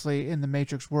obviously in the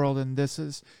Matrix world, and this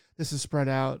is spread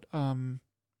out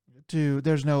to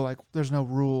there's no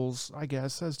rules, I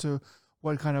guess, as to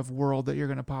what kind of world that you're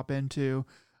going to pop into.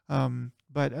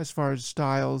 But as far as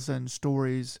styles and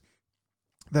stories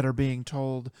that are being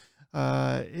told,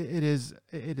 it is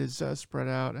spread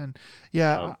out, and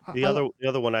yeah, The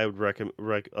other one I would recommend,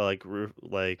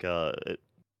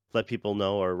 let people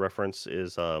know or reference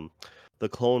is, the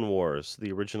Clone Wars,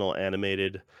 the original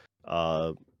animated,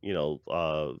 uh, you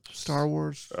know, Star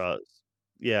Wars. uh,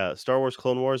 yeah, Star Wars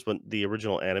Clone Wars, but the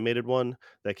original animated one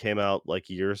that came out like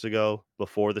years ago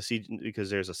before the CG, because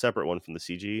there's a separate one from the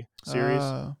CG series.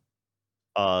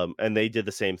 Uh, And they did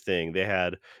the same thing.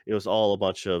 It was all a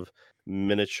bunch of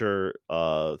miniature,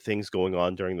 things going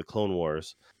on during the Clone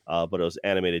Wars, but it was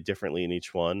animated differently in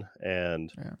each one,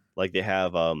 and, yeah, like, they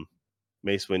have,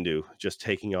 Mace Windu just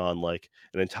taking on, like,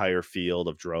 an entire field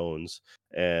of drones,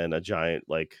 and a giant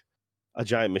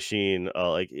machine,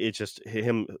 like, it just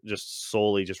him just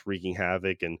solely just wreaking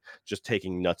havoc, and just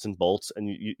taking nuts and bolts, and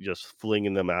you just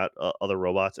flinging them at, other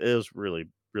robots. It was really,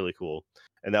 really cool,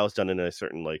 and that was done in a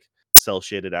certain, like, cell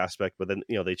shaded aspect, but then,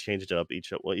 they changed it up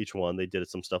each one. They did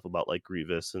some stuff about, like,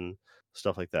 Grievous and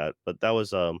stuff like that, but that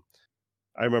was, I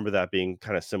remember that being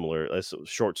kinda similar as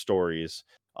short stories,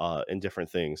 and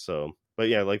different things, so but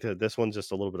yeah, like, this one's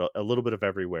just a little bit of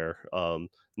everywhere,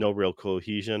 no real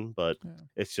cohesion, but yeah,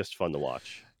 it's just fun to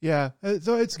watch. yeah.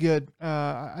 So it's good,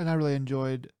 and I really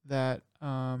enjoyed that.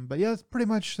 But yeah, it's pretty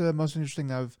much the most interesting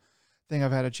thing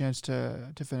I've had a chance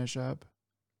to finish up.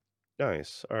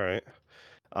 Nice, alright.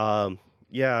 Um,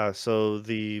 yeah, so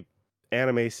the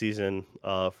anime season,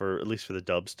 for at least for the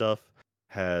dub stuff,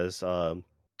 has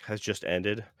just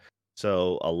ended,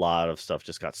 so a lot of stuff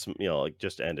just like,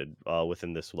 just ended,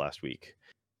 within this last week.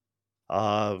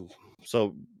 Um,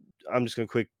 so I'm just gonna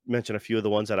quick mention a few of the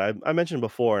ones that I mentioned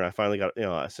before, and I finally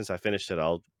got, since I finished it,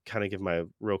 I'll kind of give my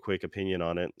real quick opinion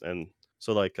on it. And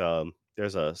so, like,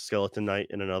 there's a Skeleton Knight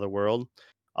in Another World.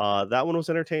 That one was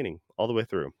entertaining all the way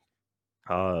through.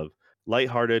 Uh,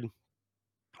 Lighthearted.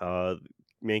 Uh,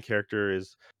 Main character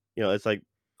is, it's like,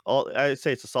 all I'd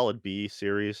say it's a solid B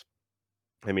series.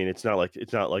 I mean, it's not like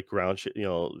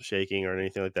shaking or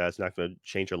anything like that. It's not going to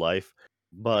change your life,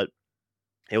 but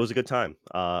it was a good time.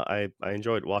 I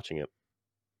enjoyed watching it.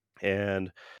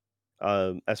 And,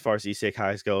 as far as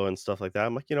isekais go and stuff like that,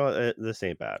 I'm like, this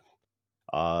ain't bad.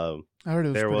 Um, I heard it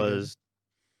was there pretty good. was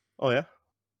Oh, yeah?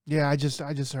 Yeah, I just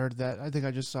heard that. I think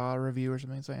I just saw a review or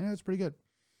something saying it's pretty good.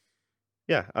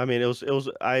 Yeah, I mean, it was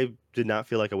I did not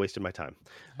feel like I wasted my time.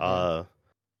 Yeah.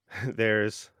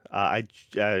 Uh,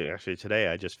 actually, today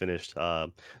I just finished,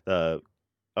 the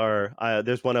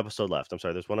there's one episode left. I'm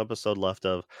sorry, there's one episode left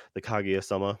of the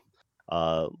Kaguya-sama.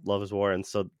 Love is War, and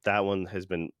so that one has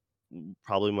been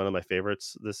probably one of my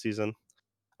favorites this season.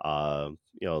 You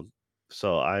know,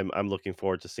 so I'm looking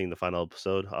forward to seeing the final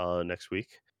episode next week.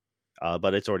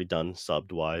 But it's already done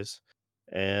subbed wise,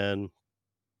 and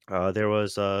there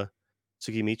was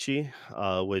Tsukimichi,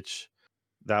 which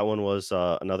that one was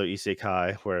another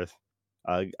isekai where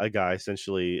a guy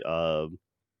essentially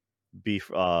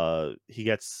he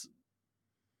gets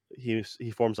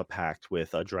he forms a pact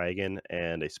with a dragon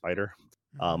and a spider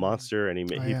Mm. monster, and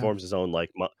Oh he yeah. forms his own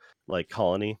like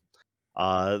colony.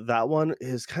 That one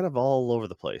is kind of all over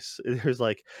the place. There's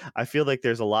like I feel like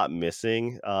there's a lot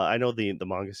missing. I know the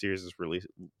manga series is really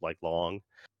like long,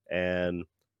 and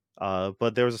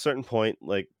but there was a certain point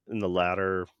like in the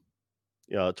latter,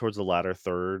 towards the latter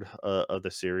third of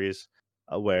the series,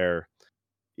 where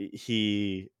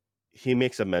he he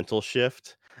makes a mental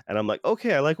shift, and I'm like,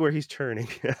 "Okay, I like where he's turning."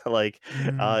 Like,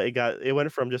 Mm. it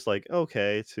went from just like,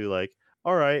 "Okay," to like,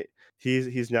 "Alright."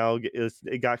 He's now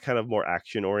it got kind of more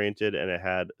action oriented, and it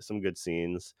had some good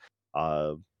scenes,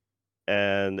 uh,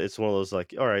 and it's one of those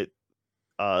like, "Alright."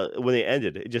 When they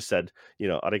ended, it just said,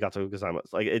 "Arigato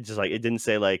gozaimasu." Like, it just like it didn't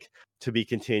say, like, "To be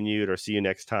continued" or "See you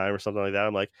next time" or something like that.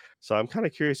 I'm like, so I'm kinda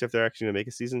curious if they're actually gonna make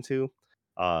a season 2.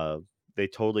 Uh, they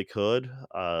totally could,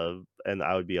 and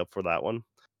I would be up for that one.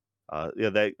 Yeah,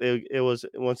 it was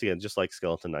once again, just like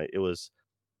Skeleton Knight, it was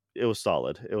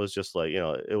solid. It was just like,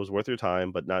 it was worth your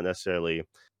time, but not necessarily,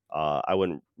 I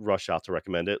wouldn't rush out to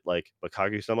recommend it, like, but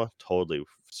Kaguya-sama, totally.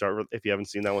 Start with if you haven't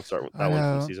seen that one, start with I that one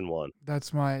from know. season 1.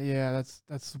 That's my yeah.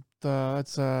 That's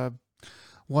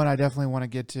one I definitely want to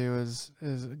get to. Is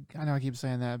I know I keep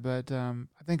saying that, but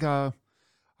I think I'll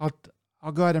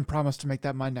I'll go ahead and promise to make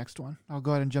that my next one. I'll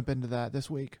go ahead and jump into that this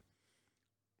week.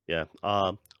 Yeah,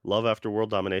 Love After World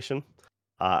Domination.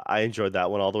 I enjoyed that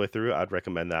one all the way through. I'd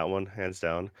recommend that one hands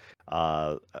down.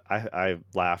 Uh, I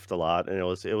laughed a lot, and it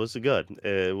was good.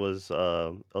 It was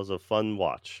a fun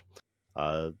watch.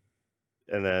 Uh,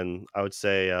 and then I would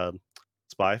say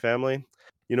Spy Family.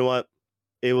 You know what?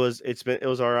 It was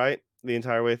all right the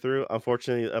entire way through.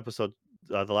 Unfortunately,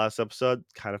 the last episode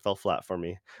kind of fell flat for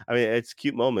me. I mean, it's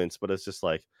cute moments, but it's just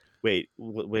like, wait,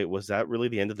 was that really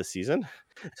the end of the season?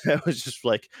 I was just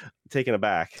like taken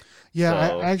aback. Yeah, I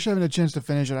So actually haven't had a chance to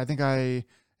finish it. I think I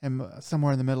am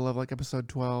somewhere in the middle of like episode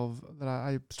 12 that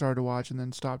I started to watch and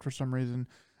then stopped for some reason.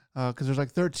 Because there's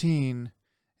like 13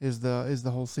 is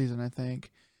the whole season I think.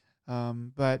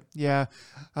 But yeah,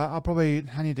 I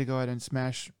need to go ahead and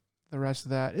smash the rest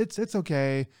of that. It's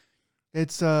okay.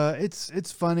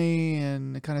 It's funny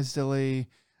and kind of silly.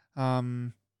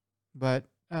 Um, but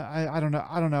I don't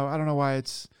know why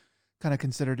it's kind of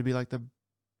considered to be like the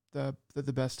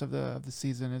best of the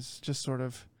season. Is just sort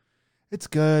of it's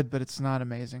good, but it's not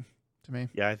amazing to me.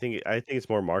 yeah, I think it's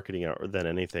more marketing than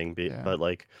anything. Yeah. But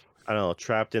like I don't know,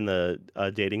 Trapped in the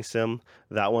Dating Sim.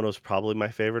 That one was probably my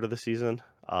favorite of the season,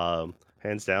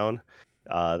 hands down.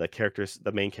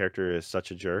 The main character is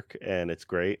such a jerk, and it's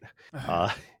great. Uh,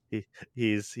 he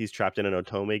he's trapped in an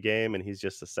Otome game, and he's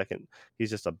just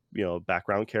a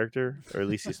background character, or at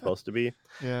least he's supposed to be.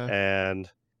 Yeah. And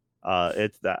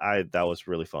that was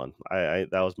really fun. I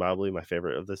that was probably my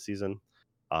favorite of this season.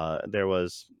 There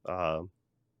was uh,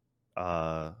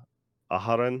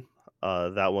 Aharon.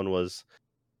 That one was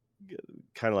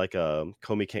kind of like a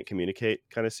Comey Can't Communicate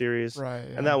kind of series, Right.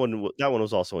 and Yeah. that one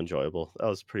was also enjoyable. That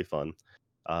was pretty fun.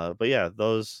 But yeah,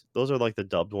 those are like the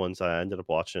dubbed ones I ended up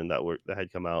watching that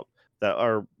had come out that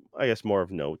are, I guess, more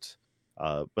of note.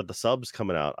 But the subs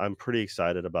coming out, I'm pretty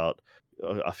excited about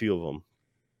a few of them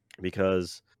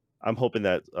because I'm hoping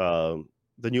that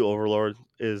the new Overlord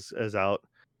is out,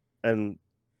 and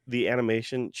the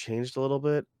animation changed a little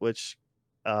bit, which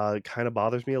kind of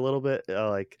bothers me a little bit.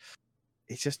 Like,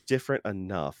 it's just different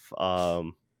enough.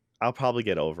 I'll probably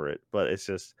get over it, but it's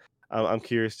just I'm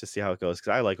curious to see how it goes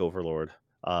because I like Overlord.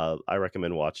 I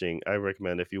recommend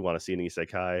if you want to see an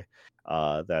isekai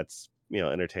that's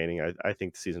entertaining. I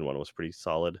think season one was pretty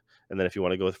solid, and then if you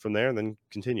want to go from there, then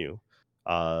continue.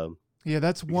 Um, Yeah.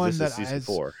 That's because one this is season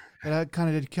four. that I kind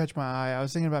of did catch my eye. I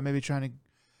was thinking about maybe trying to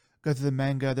go through the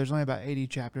manga. There's only about 80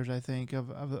 chapters, I think, of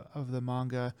the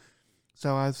manga.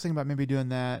 So I was thinking about maybe doing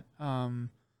that.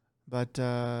 But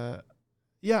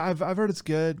yeah, I've heard it's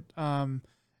good.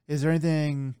 Is there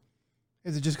anything?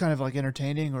 Is it just kind of like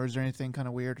entertaining, or is there anything kind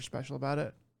of weird or special about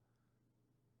it?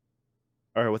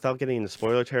 All right, without getting into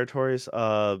spoiler territories,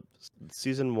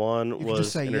 season one You could just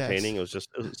was say entertaining. yes. It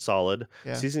was solid.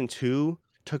 Yeah. Season two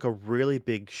took a really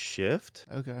big shift.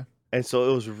 Okay. And so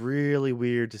it was really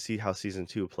weird to see how season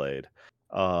 2 played.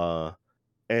 Uh,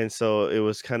 and so it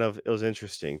was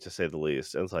interesting to say the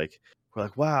least. And it's like we're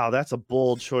like, wow, that's a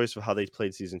bold choice of how they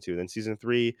played season two. Then season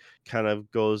three kind of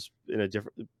goes in a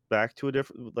different back to a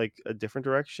different like a different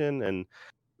direction, and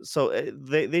so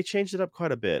they changed it up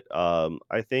quite a bit.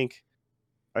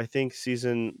 I think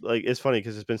season like it's funny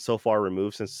because it's been so far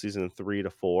removed since season 3 to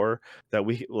 4 that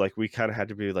we kind of had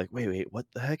to be like, wait, what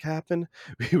the heck happened?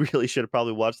 We really should have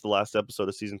probably watched the last episode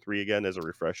of season 3 again as a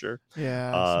refresher.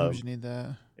 Yeah, sometimes Um, you need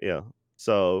that. yeah.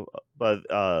 So, but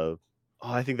oh,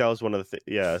 I think that was one of the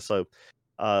yeah. So,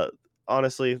 uh,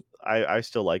 honestly, I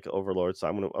still like Overlord, so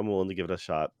I'm willing to give it a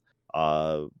shot.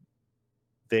 Uh,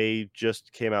 they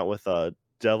just came out with the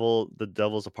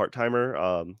Devil's a Part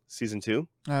Timer season 2,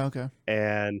 Oh, okay.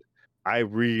 and I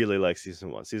really like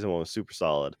season 1. Season 1 was super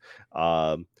solid.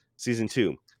 Season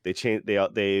 2,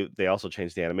 they also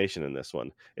changed the animation in this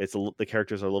one. The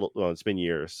characters are a little well, it's been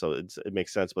years, so it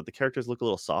makes sense, but the characters look a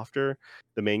little softer,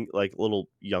 the main like, a little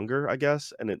younger, I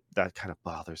guess, and that kind of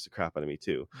bothers the crap out of me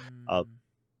too. Uh, Mm.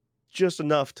 just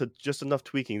enough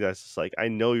tweaking that's just like, I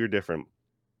know you're different.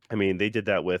 I mean, they do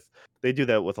that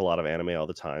with a lot of anime all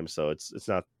the time, so it's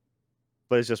not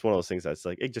but it's just one of those things that's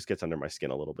like it just gets under my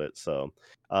skin a little bit. So,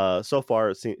 so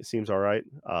far seems all right.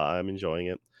 I'm enjoying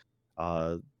it.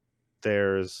 Uh,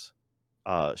 there's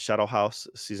Shadow House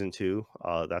season 2.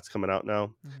 That's coming out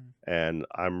now, Mhm. and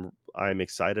I'm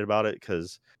excited about it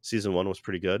because season 1 was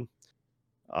pretty good.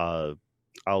 Uh,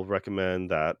 I'll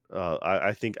recommend that.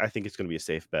 I think it's going to be a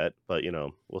safe bet, but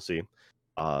we'll see.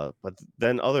 But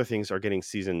then other things are getting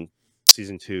season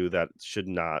 2 that should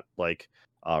not like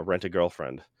Rent a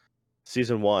Girlfriend.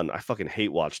 Season 1, I fucking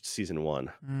hate watched season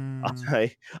 1.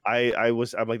 Mm.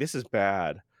 I'm like, "This is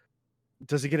bad.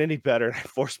 Does it get any better?" And I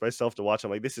forced myself to watch.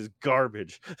 I'm like, "This is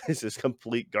garbage. This is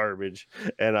complete garbage."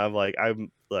 And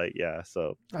yeah,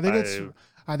 so I think it's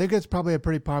I I think it's probably a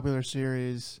pretty popular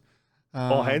series.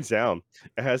 oh, Um, hands down.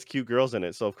 It has cute girls in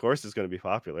it, so of course it's gonna be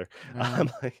popular. yeah,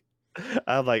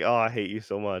 I'm like "Oh, I hate you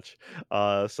so much."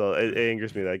 So it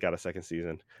angers me that I got a 2nd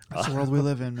season. that's the Uh, world we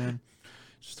live in, man.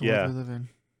 It's just the world we yeah. live in.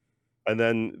 And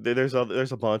then there's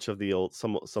a bunch of the old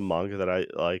some manga that I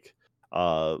like,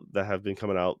 that have been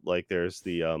coming out, like, there's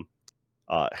the,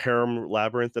 Harem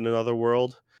Labyrinth in Another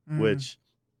World, Mm. which,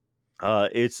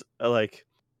 it's, like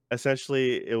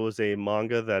essentially, it was a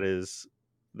manga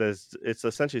it's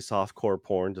essentially softcore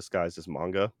porn disguised as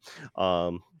manga,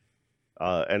 um,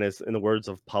 and it's in the words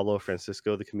of Pablo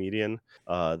Francisco, the comedian,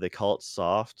 they call it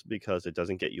soft because it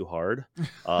doesn't get you hard,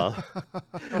 uh,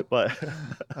 but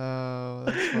Oh,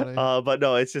 that's funny. But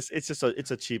no, it's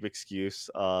a cheap excuse.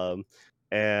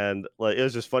 And like it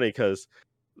was just funny because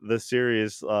the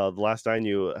series, the last I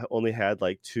knew, only had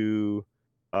like two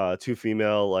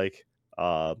female like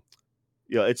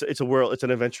it's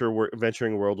an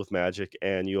adventuring world with magic,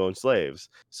 and you own slaves.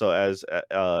 So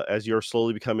as you're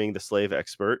slowly becoming the slave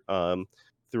expert,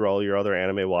 through all your other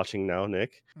anime watching now,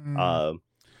 Nick, Mm. um,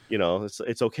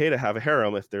 it's okay to have a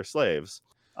harem if they're slaves.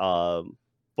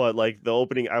 But like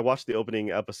I watched the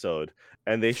opening episode,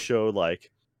 and they showed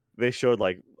like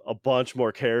a bunch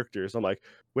more characters. I'm like,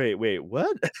 wait,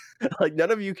 what? Like none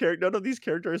of these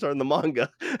characters are in the manga.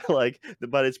 Like,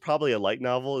 but it's probably a light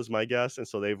novel is my guess, and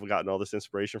so they've gotten all this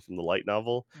inspiration from the light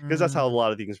novel because that's how a Mm.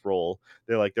 lot of things roll.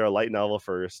 They're a light novel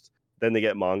first, then they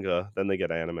get manga, then they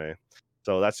get anime.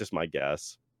 So that's just my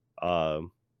guess.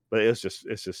 Um, but it's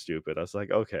just stupid. I was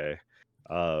like, okay.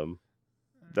 Um,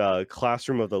 the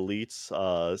Classroom of the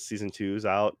Elites season 2 is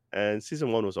out, and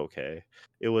season 1 was okay.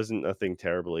 It wasn't nothing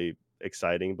terribly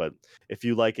exciting, but if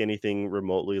you like anything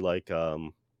remotely like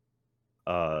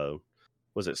uh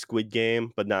was it Squid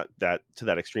Game, but not that to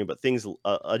that extreme, but things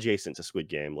adjacent to Squid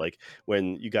Game, like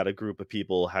when you got a group of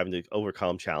people having to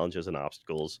overcome challenges and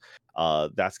obstacles.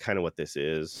 That's kind of what this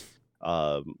is.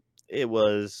 It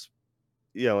was,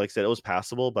 like I said, it was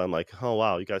passable, but I'm like, oh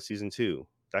wow, you got season two.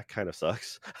 That kind of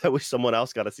sucks. I wish someone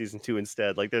else got a season two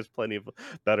instead. Like, there's plenty of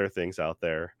better things out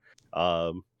there.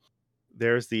 Um,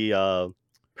 there's the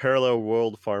Parallel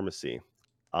World Pharmacy.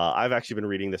 I've actually been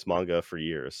reading this manga for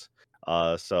years.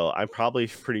 So I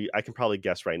can probably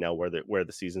guess right now where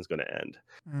the season's going to end.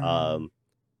 Mm. Um,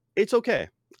 it's okay.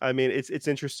 I mean, it's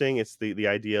interesting. It's the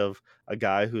idea of a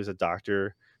guy who's a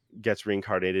doctor gets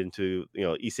reincarnated into,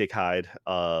 isekai,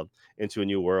 into a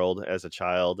new world as a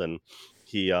child, and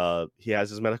he has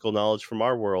his medical knowledge from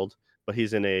our world, but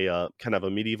he's in a kind of a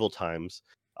medieval times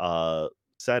uh,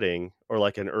 setting, or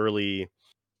like an early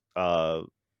uh,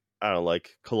 I don't know,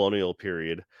 like colonial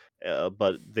period,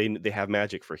 but they have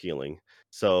magic for healing.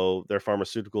 So their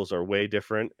pharmaceuticals are way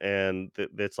different, and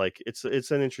it's like it's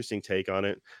an interesting take on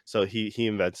it. So he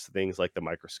invents things like the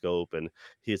microscope, and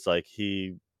he's like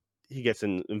he gets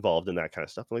involved in that kind of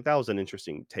stuff. Like that was an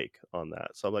interesting take on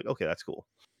that. So I'm like, okay, that's cool.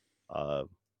 Uh,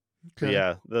 but Okay.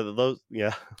 yeah, those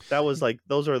yeah, that was like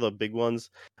those are the big ones.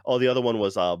 Oh, the other one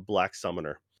was Black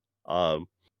Summoner. Um,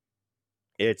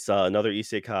 it's another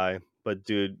isekai, but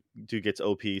dude gets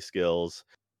OP skills,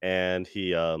 and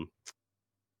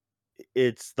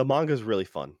it's the manga's really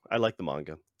fun. I like the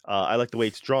manga. I like the way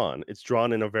it's drawn. It's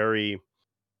drawn in a very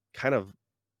kind of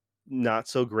not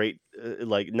so great,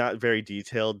 like, not very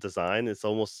detailed design. It's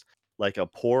almost like a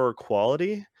poorer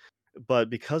quality, but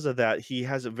because of that, he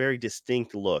has a very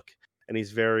distinct look, and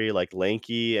he's very, like,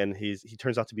 lanky, and he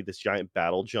turns out to be this giant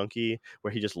battle junkie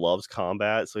where he just loves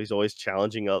combat, so he's always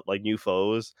challenging up, like, new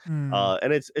foes, Mm.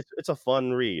 and it's a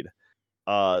fun read.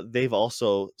 They've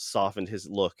also softened his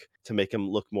look to make him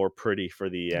look more pretty for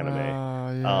the anime.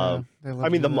 Yeah. Um, They I love to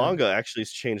mean, do the that. manga actually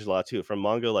has changed a lot too. From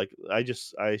manga, like I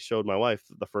showed my wife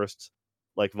the first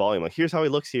like volume. Like, here's how he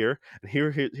looks here, and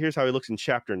here's how he looks in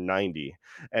chapter 90.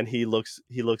 And he looks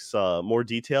more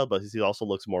detailed, but he also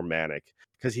looks more manic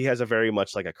because he has a very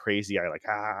much like a crazy eye, like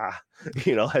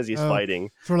as he's Oh, fighting.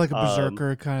 sort of like a Um,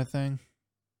 berserker kind of thing.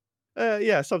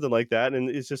 yeah, something like that, and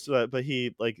it's just, but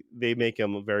he like they make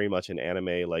him very much an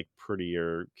anime, like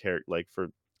prettier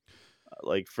character,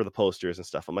 like for the posters and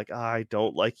stuff. I'm like, I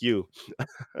don't like you.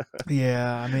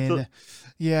 Yeah, I So mean,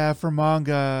 yeah, for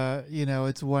manga,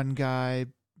 it's one guy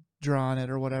drawing it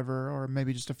or whatever, or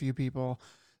maybe just a few people,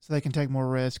 so they can take more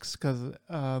risks because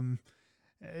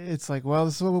it's like, well,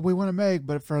 this is what we want to make,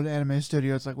 but for an anime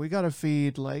studio, it's like we got to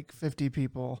feed like 50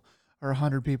 people or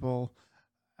 100 people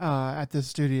at this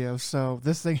studio, so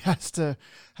this thing has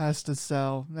to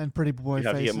sell. And pretty boy you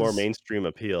have to get more faces, mainstream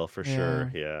appeal for yeah,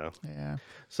 sure. Yeah. yeah.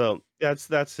 So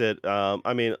that's it.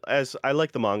 I mean, as I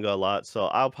like the manga a lot, so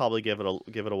I'll probably give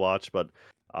it a watch. But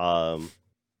um,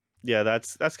 yeah,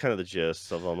 that's kind of the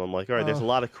gist of them. I'm like, all right, there's Uh, a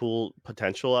lot of cool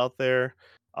potential out there.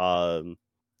 Um,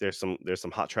 there's some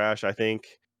hot trash, I think,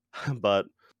 but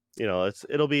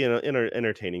it'll be an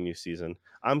entertaining new season.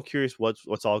 I'm curious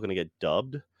what's all going to get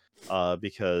dubbed,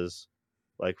 because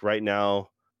like right now,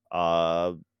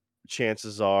 uh,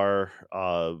 chances are,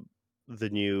 the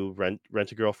new Rent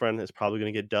a Girlfriend is probably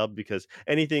going to get dubbed because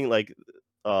anything like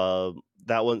uh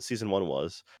that one season one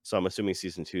was. So I'm assuming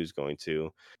season two is going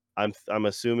to. I'm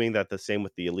assuming that the same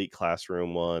with the Elite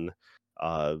Classroom one.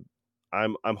 Uh,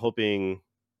 I'm hoping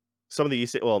some of the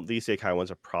the isekai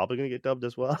ones are probably gonna get dubbed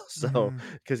as well. So mhm.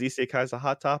 because isekai is a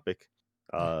hot topic.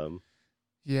 Um,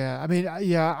 Yeah, I mean,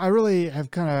 yeah, I really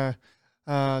have kind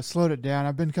of slowed it down.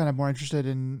 I've been kind of more interested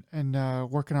in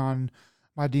working on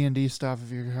my D&D stuff.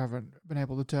 If you haven't been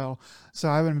able to tell, so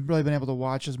I haven't really been able to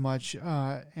watch as much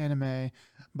anime,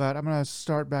 but I'm gonna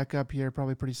start back up here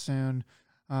probably pretty soon,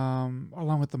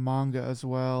 along with the manga as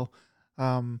well.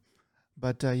 Um,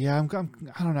 but yeah,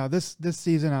 I don't know. This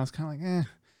season I was kind of like, eh.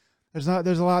 There's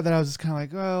a lot that I was just kind of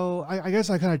like, well, I guess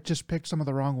I kind of just picked some of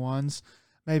the wrong ones,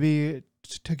 maybe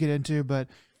to get into, but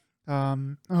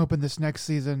I'm hoping this next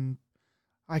season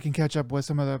I can catch up with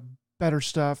some of the better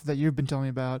stuff that you've been telling me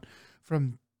about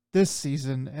from this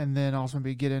season, and then also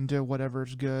maybe get into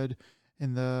whatever's good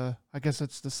in the. I guess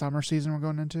it's the summer season we're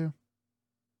going into.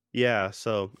 yeah,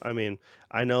 so I mean,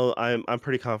 I know I'm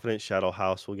pretty confident Shadow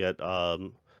House will get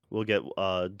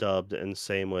dubbed, and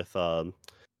same with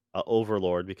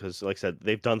Overlord, because like I said,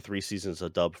 they've done 3 seasons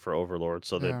of dub for Overlord,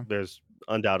 so Yeah, there's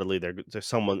undoubtedly there's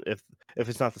someone, if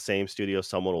it's not the same studio,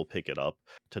 someone will pick it up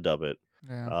to dub it.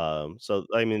 yeah. So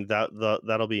I mean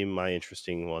that'll be my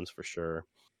interesting ones for sure.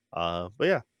 But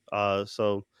yeah,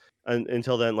 so and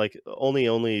until then, like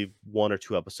only 1 or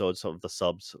 2 episodes of the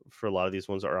subs for a lot of these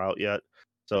ones are out yet,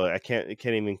 so I can't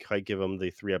even quite give them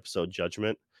the 3 episode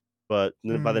judgment. But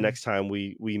by the Mm, next time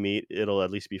we meet, it'll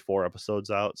at least be 4 episodes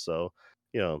out. So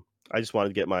I just wanted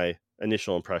to get my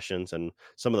initial impressions and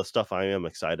some of the stuff I am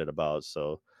excited about.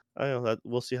 So I know that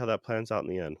we'll see how that plans out in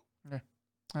the end. yeah,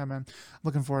 yeah, man.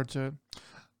 Looking forward to it.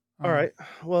 All Um, right.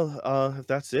 Well, if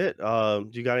that's it, do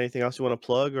you got anything else you want to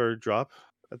plug or drop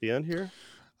at the end here?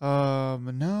 no,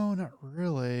 not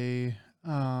really.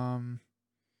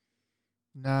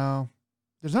 No,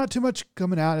 there's not too much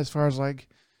coming out as far as like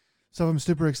stuff I'm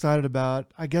super excited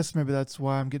about. I guess maybe that's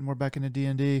why I'm getting more back into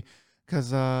D&D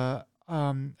because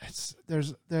it's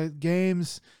there's the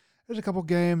games. There's a couple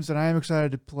games that I am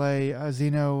excited to play.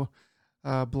 Xeno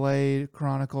Blade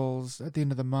Chronicles at the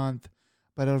end of the month,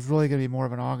 but it was really going to be more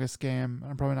of an August game.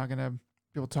 I'm probably not going to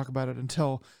be able to talk about it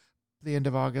until the end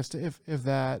of August, if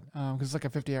that, because it's like a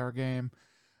 50-hour game.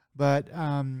 But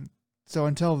so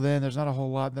until then, there's not a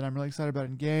whole lot that I'm really excited about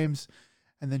in games,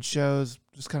 and then shows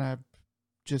just kind of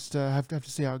just have to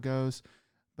see how it goes.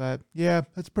 But yeah,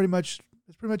 that's pretty much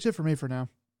it for me for now.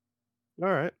 All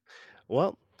right.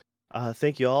 Well,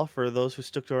 thank you all for those who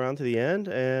stuck around to the end,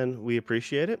 and we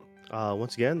appreciate it.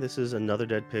 Once again, this is another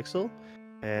Dead Pixel,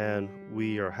 and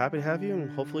we are happy to have you, and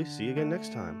hopefully see you again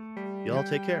next time. Y'all Yep.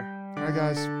 take care. All right,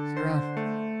 guys. See you around.